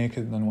me like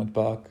naked, and then went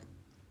back.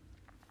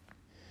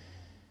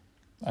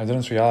 I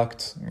didn't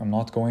react. I'm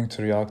not going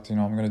to react, you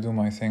know, I'm going to do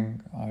my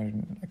thing. I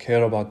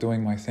care about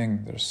doing my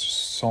thing. There's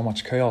so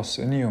much chaos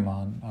in you,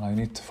 man, and I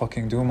need to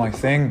fucking do my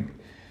thing.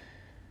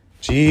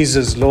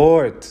 Jesus,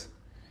 Lord.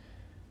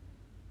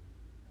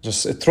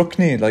 Just, it took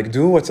me, like,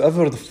 do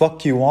whatever the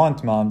fuck you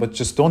want, man, but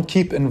just don't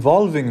keep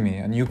involving me,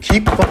 and you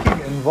keep fucking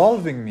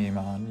involving me,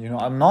 man. You know,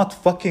 I'm not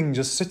fucking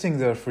just sitting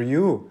there for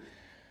you.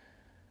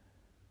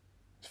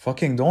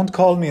 Fucking don't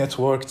call me at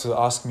work to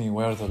ask me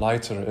where the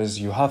lighter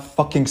is. You have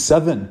fucking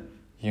 7.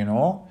 You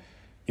know,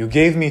 you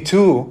gave me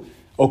 2,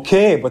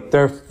 okay, but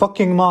they're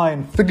fucking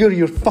mine. Figure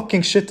your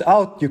fucking shit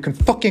out. You can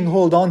fucking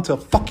hold on to a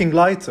fucking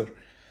lighter.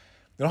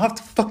 You don't have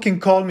to fucking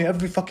call me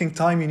every fucking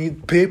time you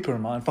need paper,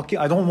 man. Fucking,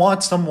 I don't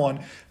want someone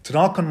to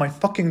knock on my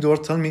fucking door,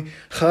 tell me,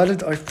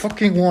 Khalid, I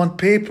fucking want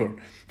paper.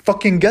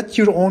 Fucking get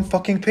your own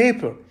fucking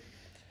paper.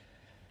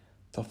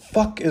 The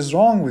fuck is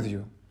wrong with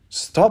you?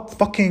 Stop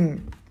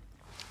fucking,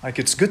 like,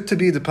 it's good to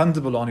be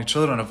dependable on each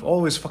other, and I've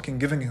always fucking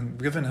given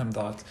him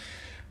that.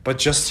 But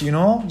just, you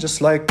know,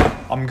 just like,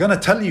 I'm gonna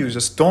tell you,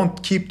 just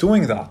don't keep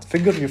doing that.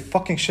 Figure your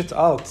fucking shit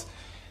out.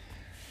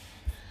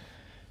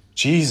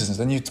 Jesus,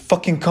 then you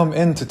fucking come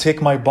in to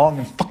take my bong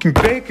and fucking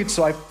break it,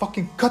 so I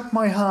fucking cut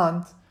my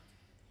hand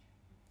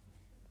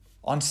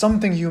on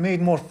something you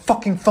made more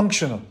fucking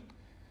functional.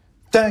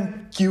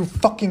 Thank you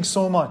fucking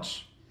so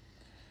much.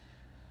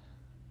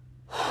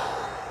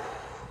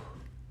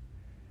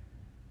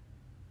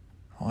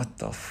 What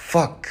the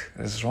fuck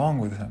is wrong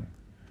with him?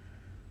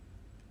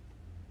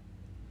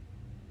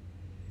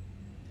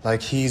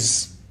 Like,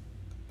 he's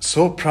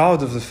so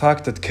proud of the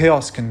fact that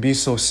chaos can be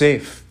so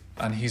safe,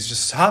 and he's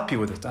just happy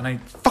with it, and I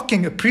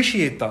fucking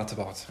appreciate that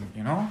about him,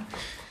 you know?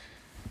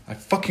 I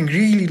fucking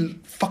really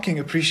fucking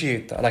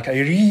appreciate that. Like, I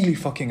really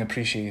fucking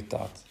appreciate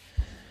that.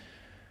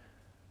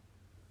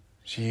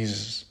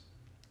 Jesus.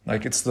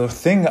 Like, it's the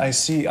thing I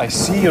see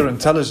your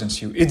intelligence,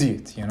 you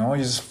idiot, you know?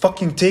 You're just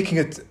fucking taking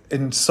it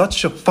in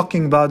such a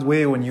fucking bad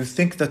way when you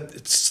think that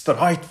it's the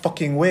right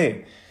fucking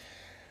way.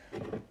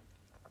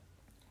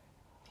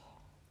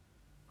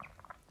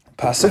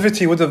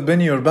 Passivity would have been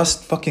your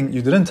best fucking...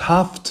 You didn't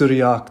have to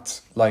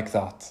react like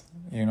that.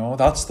 You know,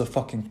 that's the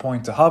fucking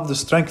point. To have the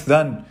strength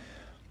then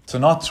to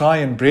not try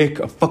and break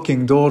a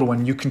fucking door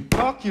when you can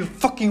talk your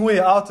fucking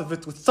way out of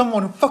it with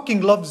someone who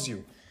fucking loves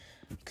you.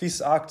 At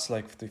least acts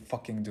like they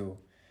fucking do.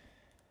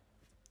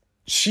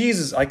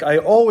 Jesus, like, I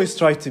always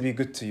try to be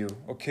good to you,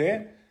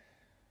 okay?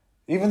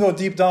 Even though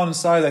deep down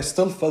inside I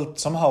still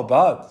felt somehow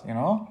bad, you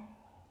know?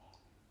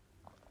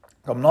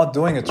 I'm not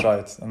doing it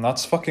right, and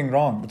that's fucking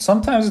wrong. But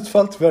sometimes it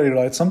felt very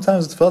right.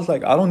 Sometimes it felt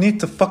like I don't need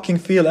to fucking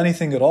feel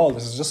anything at all.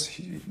 This is just,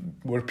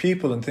 we're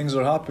people and things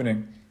are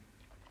happening.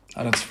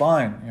 And it's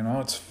fine, you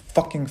know? It's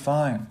fucking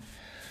fine.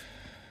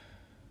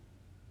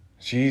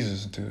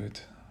 Jesus,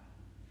 dude.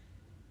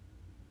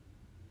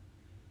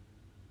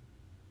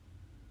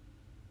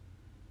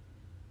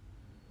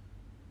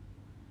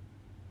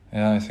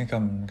 Yeah, I think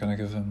I'm gonna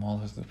give him all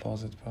his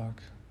deposit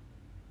back.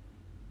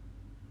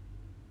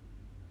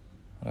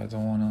 But I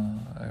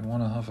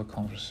wanna have a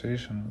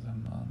conversation with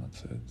him, man,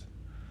 that's it.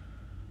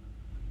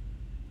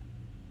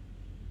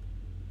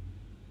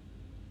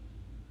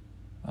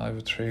 I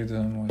betrayed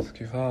him with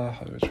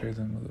kifah, I betrayed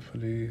him with the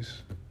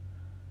police,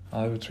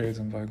 I betrayed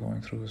him by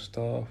going through his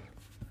stuff.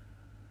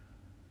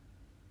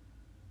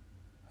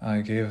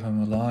 I gave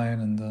him a line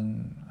and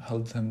then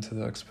held him to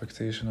the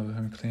expectation of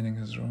him cleaning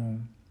his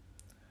room.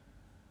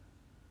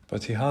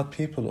 But he had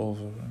people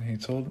over and he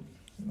told,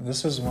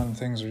 this is when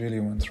things really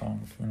went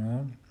wrong, you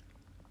know?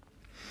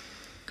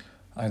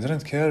 I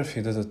didn't care if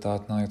he did it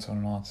that night or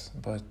not,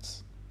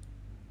 but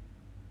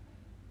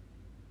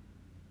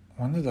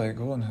when did I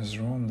go in his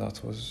room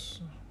that was...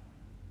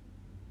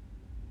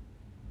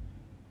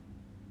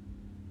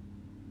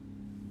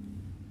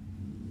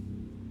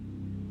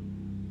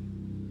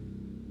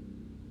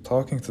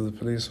 Talking to the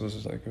police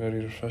was like very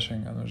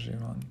refreshing energy,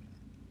 man.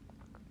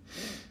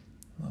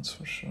 That's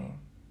for sure.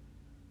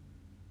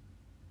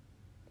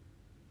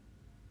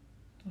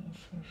 That's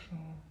for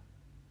sure.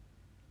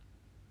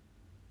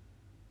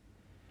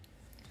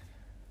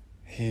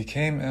 He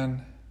came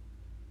in.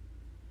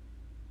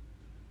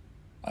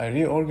 I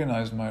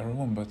reorganized my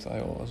room, but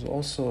I was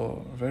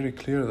also very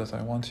clear that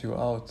I want you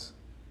out.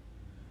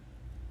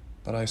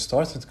 But I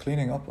started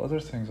cleaning up other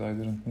things I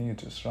didn't need,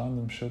 just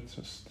random shit,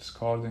 just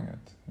discarding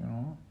it, you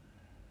know?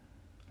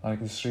 Like,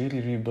 this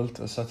really rebuilt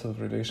a set of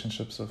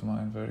relationships of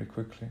mine very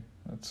quickly.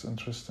 It's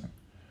interesting.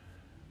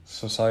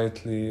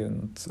 Societally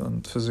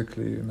and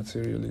physically,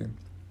 materially,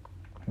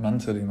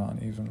 mentally, man,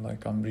 even.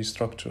 Like, I'm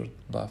restructured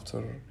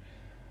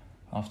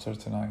after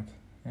tonight,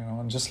 you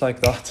know? And just like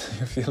that,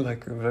 you feel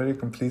like a very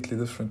completely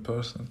different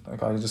person.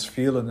 Like, I just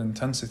feel an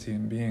intensity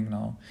in being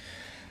now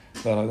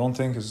that I don't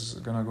think is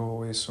gonna go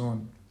away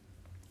soon.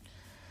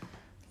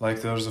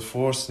 Like, there's a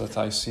force that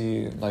I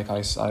see, like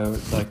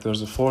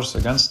there's a force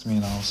against me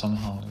now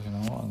somehow, you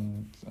know,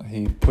 and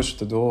he pushed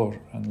the door,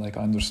 and like,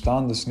 I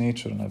understand this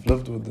nature, and I've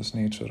lived with this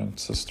nature, and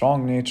it's a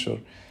strong nature,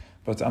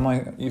 but am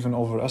I even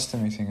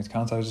overestimating it?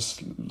 Can't I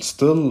just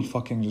still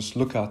fucking just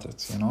look at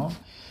it, you know?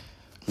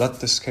 Let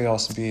this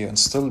chaos be, and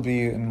still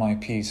be in my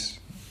peace.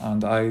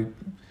 And I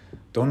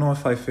don't know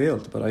if I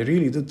failed, but I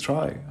really did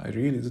try.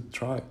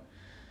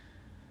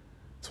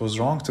 It was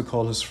wrong to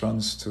call his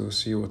friends to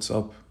see what's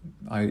up.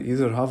 I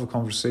either have a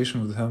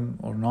conversation with him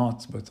or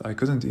not, but I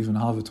couldn't even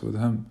have it with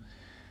him.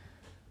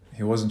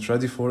 He wasn't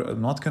ready for it.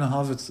 I'm not gonna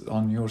have it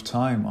on your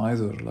time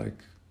either,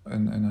 like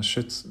in a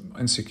shit,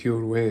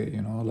 insecure way,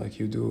 you know, like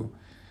you do.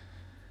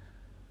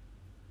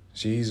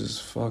 Jesus,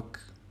 fuck.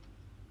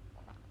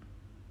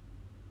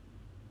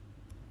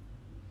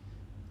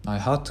 I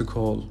had to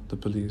call the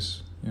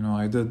police, you know,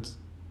 I did.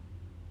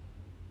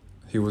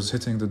 He was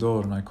hitting the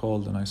door and I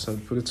called and I said,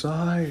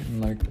 Polizei, and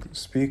like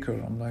speaker,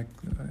 I'm like,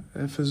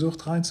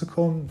 versucht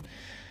reinzukommen.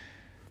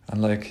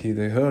 And like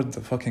they heard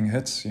the fucking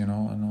hits, you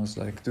know, and I was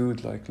like,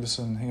 dude, like,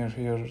 listen, here,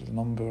 the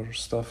number,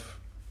 stuff.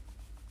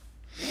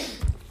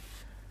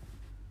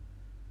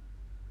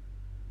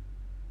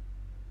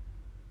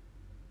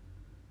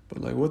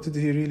 But like, what did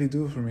he really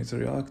do for me to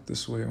react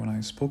this way when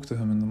I spoke to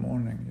him in the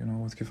morning, you know,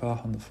 with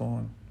Kifah on the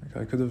phone?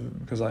 Like, I could have,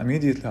 because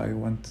immediately I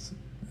went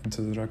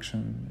into the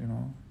direction, you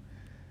know.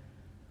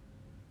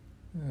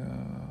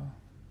 Yeah.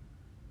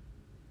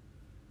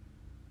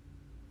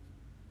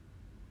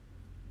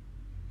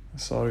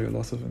 Sorry, a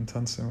lot of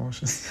intense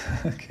emotions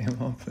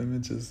came up,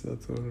 images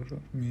that were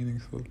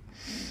meaningful.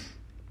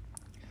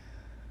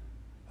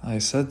 I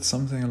said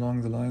something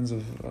along the lines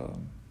of,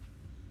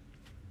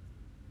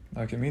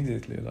 like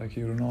immediately, like,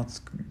 I'm not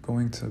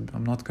going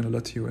to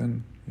let you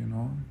in, you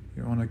know?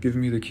 You want to give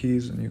me the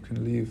keys and you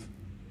can leave.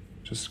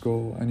 Just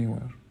go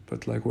anywhere.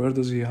 But like, where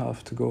does he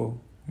have to go,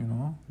 you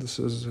know? This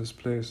is his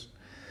place.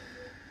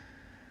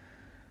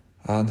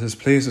 And his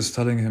place is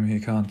telling him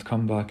he can't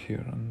come back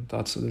here, and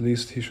that's the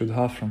least he should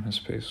have from his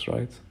place,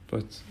 right?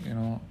 But, you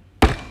know,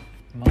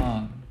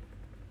 man,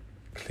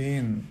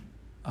 clean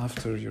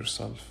after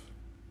yourself,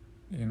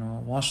 you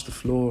know, wash the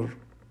floor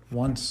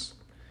once,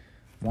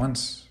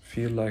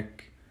 feel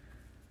like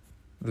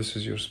this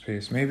is your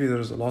space. Maybe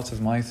there's a lot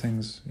of my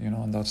things, you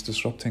know, and that's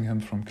disrupting him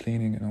from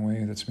cleaning in a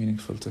way that's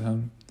meaningful to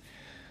him.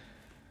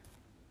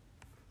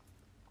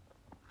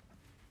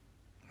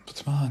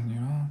 But man,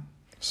 you know,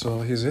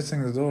 so he's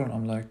hitting the door and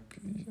I'm like,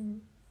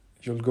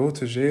 you'll go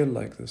to jail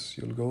like this.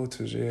 You'll go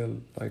to jail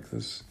like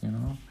this, you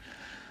know?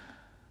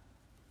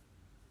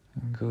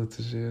 You'll go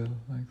to jail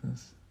like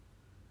this.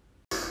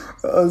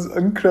 I was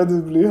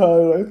incredibly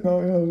high right now.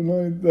 You have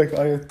no idea. Like,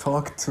 I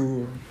talked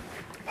to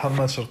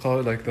Muhammad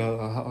Sharqawi, like the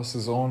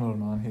house's owner,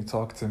 man. He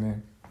talked to me.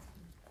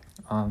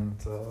 And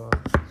I'm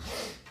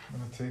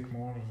gonna take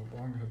more of a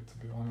bong hit, to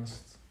be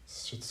honest.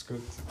 This shit's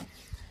good.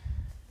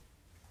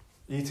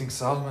 Eating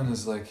salmon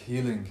is like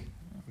healing.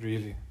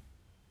 Really.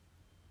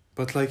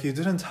 But like, you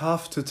didn't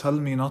have to tell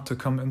me not to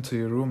come into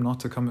your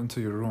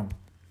room.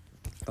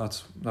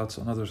 That's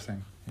another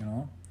thing, you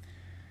know?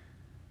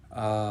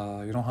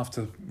 You don't have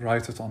to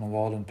write it on a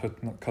wall and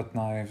cut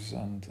knives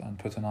and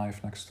put a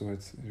knife next to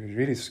it. It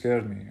really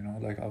scared me, you know?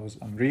 Like, I was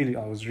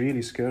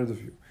really scared of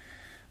you.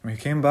 When you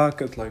came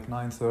back at like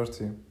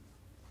 9:30,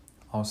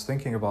 I was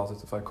thinking about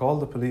it. If I call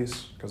the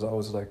police, because I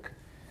was like,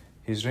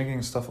 he's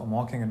ringing stuff, I'm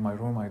walking in my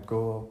room,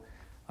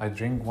 I'd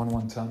ring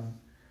 1110.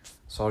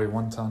 Sorry,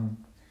 110.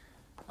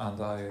 And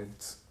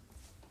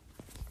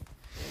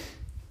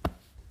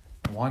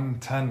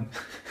 110.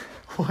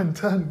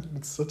 110.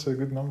 It's such a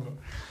good number.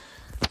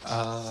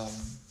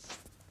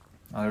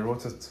 I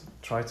wrote it,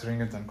 tried to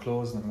ring it, then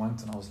closed and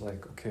went, and I was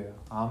like, okay,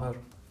 Amr,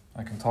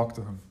 I can talk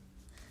to him.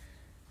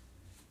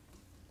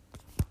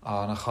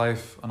 أنا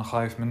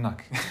خايف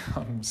منك.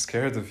 I'm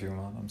scared of you,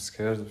 man. I'm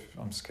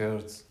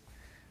scared.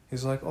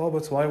 He's like, oh,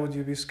 but why would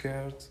you be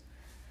scared?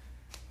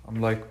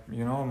 I'm like,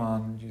 you know,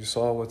 man, you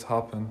saw what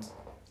happened.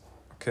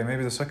 Okay,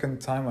 maybe the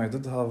second time I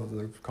did have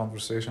the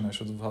conversation I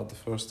should have had the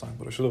first time,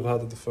 but I should have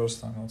had it the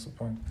first time, that's the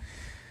point.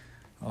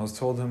 I was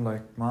told him,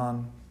 like,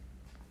 man,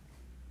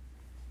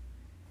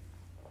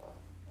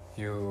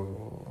 you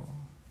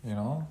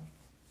know,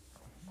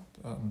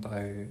 and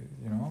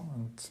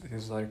and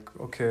he's like,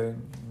 okay,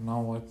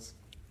 now what?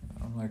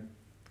 I'm like,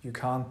 you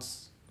can't,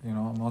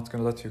 I'm not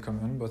gonna let you come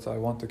in, but I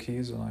want the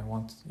keys, and I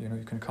want,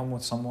 you can come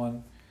with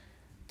someone,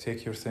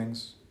 take your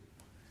things.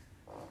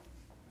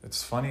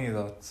 It's funny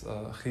that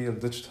Khil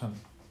ditched him.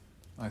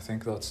 I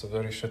think that's a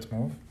very shit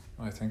move.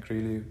 I think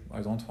really, I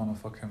don't want to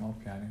fuck him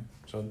up,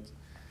 Jad.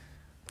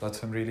 Let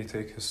him really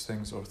take his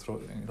things, or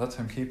let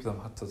him keep them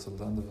hatta till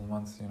the end of the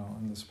month,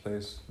 in this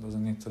place.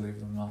 Doesn't need to leave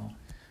them now.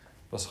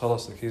 But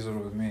khalas, the keys are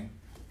with me,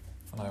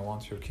 and I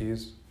want your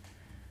keys.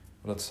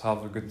 Let's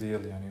have a good deal,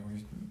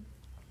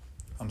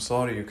 I'm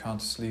sorry you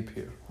can't sleep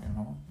here,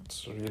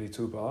 It's really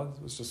too bad.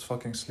 Let's just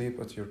fucking sleep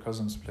at your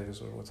cousin's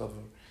place or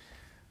whatever.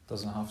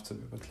 Doesn't have to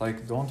be.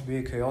 But don't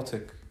be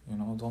chaotic,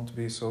 don't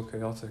be so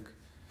chaotic.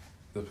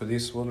 The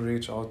police will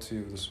reach out to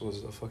you. This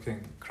was a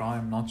fucking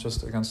crime, not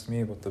just against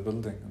me, but the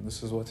building. And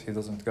this is what he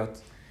doesn't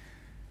get.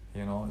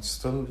 It's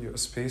still a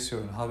space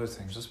you're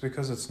inhabiting. Just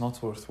because it's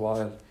not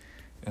worthwhile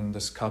in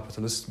this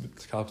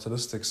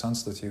capitalistic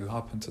sense that you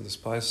happen to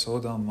despise so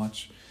damn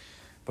much.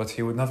 But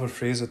he would never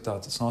phrase it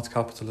that. It's not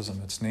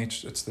capitalism. It's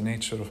nature. It's the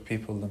nature of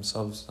people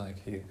themselves.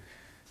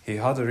 He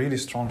had a really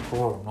strong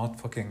core. I'm not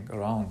fucking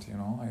around,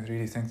 I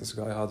really think this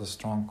guy had a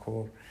strong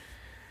core.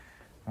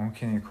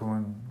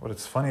 But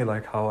it's funny,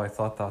 how I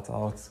thought that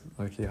out.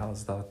 He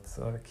has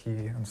that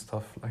key and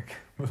stuff,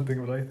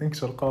 building. But I think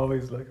Sharqawi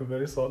is a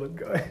very solid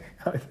guy.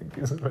 I think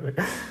he's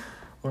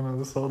one of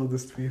the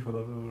solidest people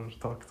I've ever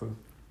talked to.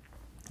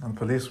 And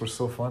police were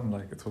so fun.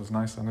 It was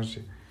nice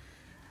energy.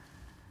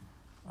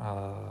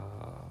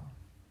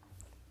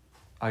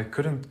 I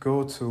couldn't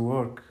go to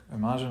work.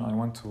 Imagine I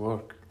went to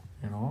work,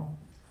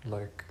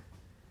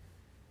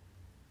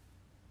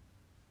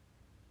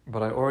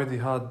 But I already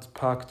had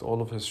packed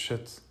all of his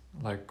shit,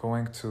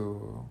 going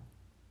to...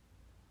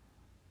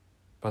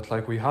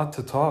 But we had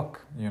to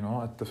talk,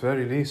 at the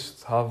very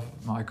least.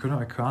 I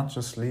can't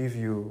just leave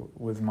you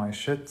with my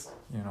shit,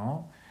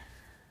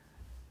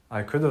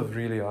 I could have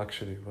really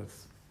actually, but...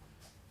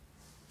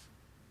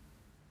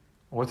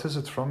 What is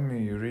it from me?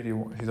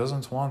 He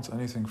doesn't want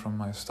anything from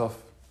my stuff,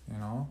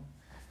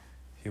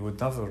 He would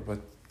never, but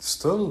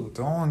still,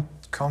 don't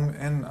come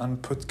in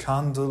and put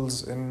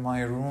candles in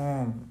my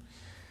room.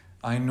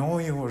 I know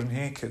you were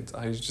naked,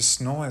 I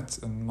just know it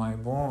in my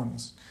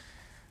bones.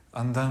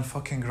 And then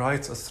fucking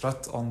write a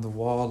threat on the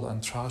wall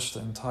and trash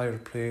the entire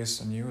place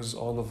and use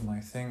all of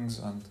my things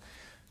and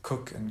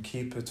cook and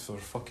keep it for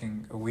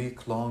fucking a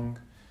week long.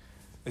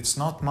 It's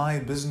not my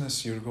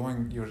business.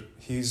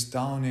 He's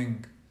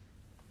downing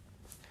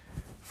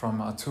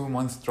from a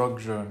 2-month drug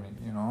journey,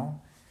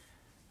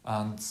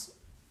 And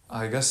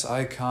I guess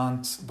I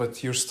can't,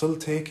 but you're still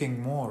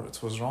taking more.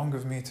 It was wrong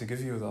of me to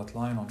give you that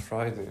line on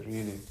Friday,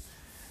 really.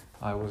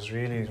 I was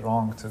really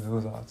wrong to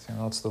do that.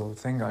 That's the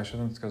thing I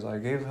shouldn't, because I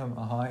gave him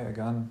a high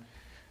again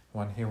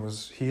when he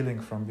was healing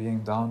from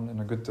being down in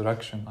a good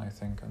direction, I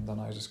think. And then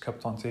I just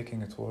kept on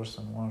taking it worse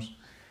and worse.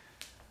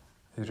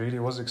 He really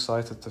was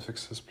excited to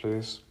fix his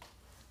place.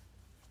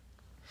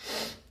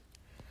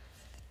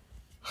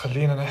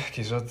 خلينا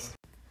نحكي جد.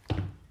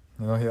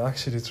 He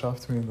actually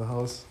trapped me in the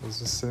house. I was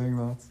just saying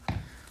that.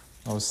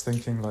 I was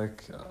thinking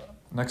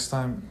next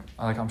time,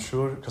 I'm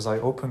sure, because I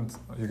opened,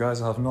 you guys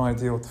have no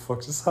idea what the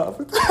fuck just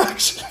happened,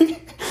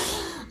 actually.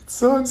 It's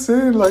so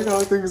insane, how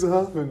things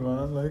happen,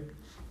 man.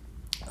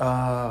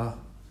 I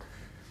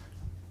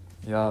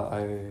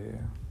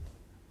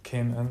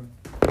came in,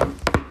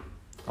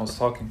 I was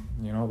talking,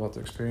 about the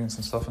experience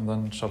and stuff, and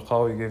then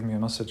Sharqawi gave me a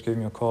message, gave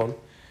me a call,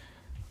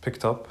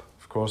 picked up,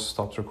 of course,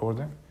 stopped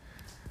recording,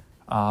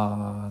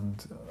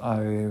 and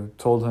I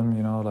told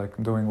him,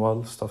 I'm doing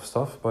well,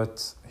 stuff,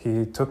 but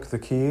he took the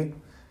key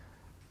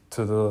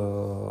to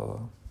the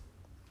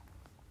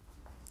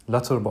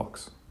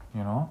letterbox,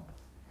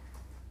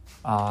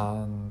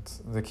 and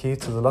the key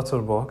to the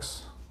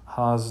letterbox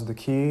has the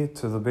key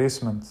to the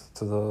basement,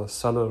 to the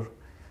cellar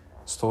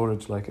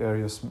storage,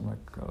 areas,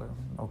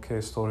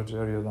 storage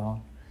area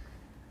down.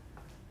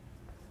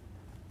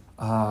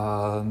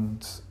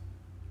 And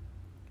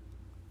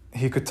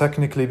he could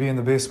technically be in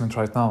the basement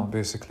right now,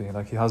 basically.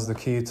 He has the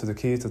key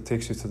that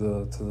takes you to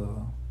the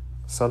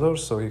cellar,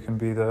 so he can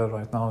be there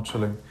right now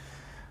chilling.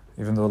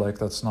 Even though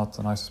that's not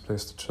the nicest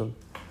place to chill.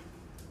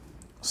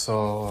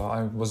 So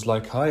I was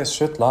like high as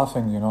shit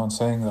laughing, you know, and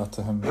saying that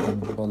to him,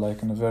 but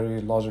like in a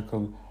very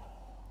logical,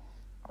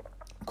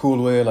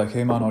 cool way, like,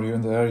 hey man, are you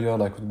in the area?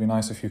 Like, it would be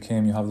nice if you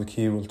came, you have the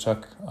key, we'll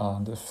check.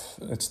 And if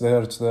it's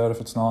there, it's there.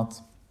 If it's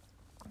not,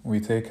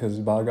 we take his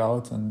bag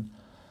out and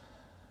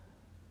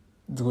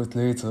do it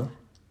later.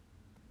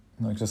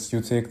 Like, just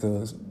you take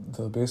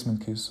the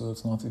basement keys, so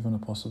it's not even a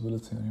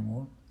possibility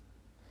anymore.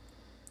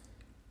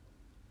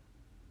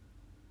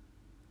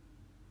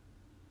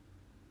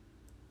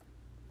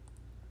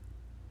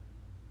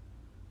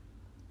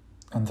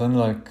 And then,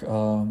 like,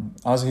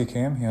 as he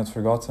came, he had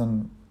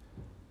forgotten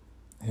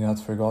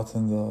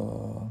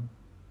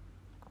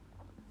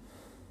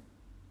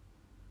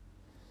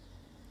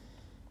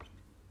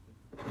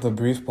the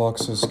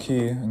briefbox's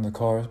key in the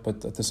car,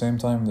 but at the same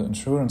time the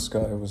insurance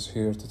guy was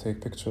here to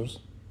take pictures.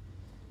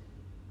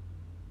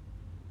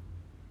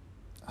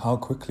 How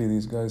quickly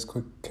these guys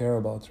care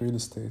about real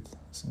estate.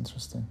 It's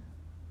interesting.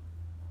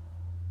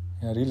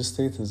 Yeah, real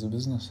estate is a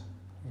business,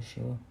 for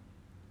sure.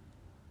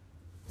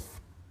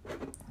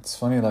 It's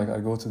funny, like, I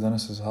go to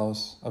Dennis's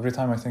house. Every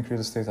time I think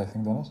real estate, I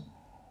think Dennis.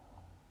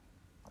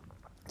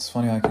 It's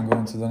funny, I can go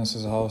into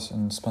Dennis's house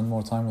and spend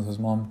more time with his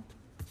mom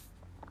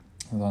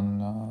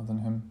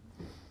than him.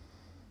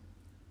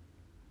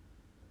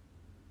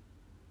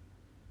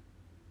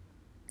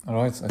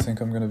 Alright, I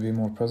think I'm gonna be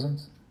more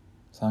present.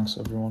 Thanks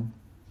everyone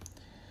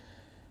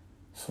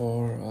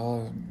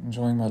for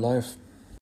enjoying my life.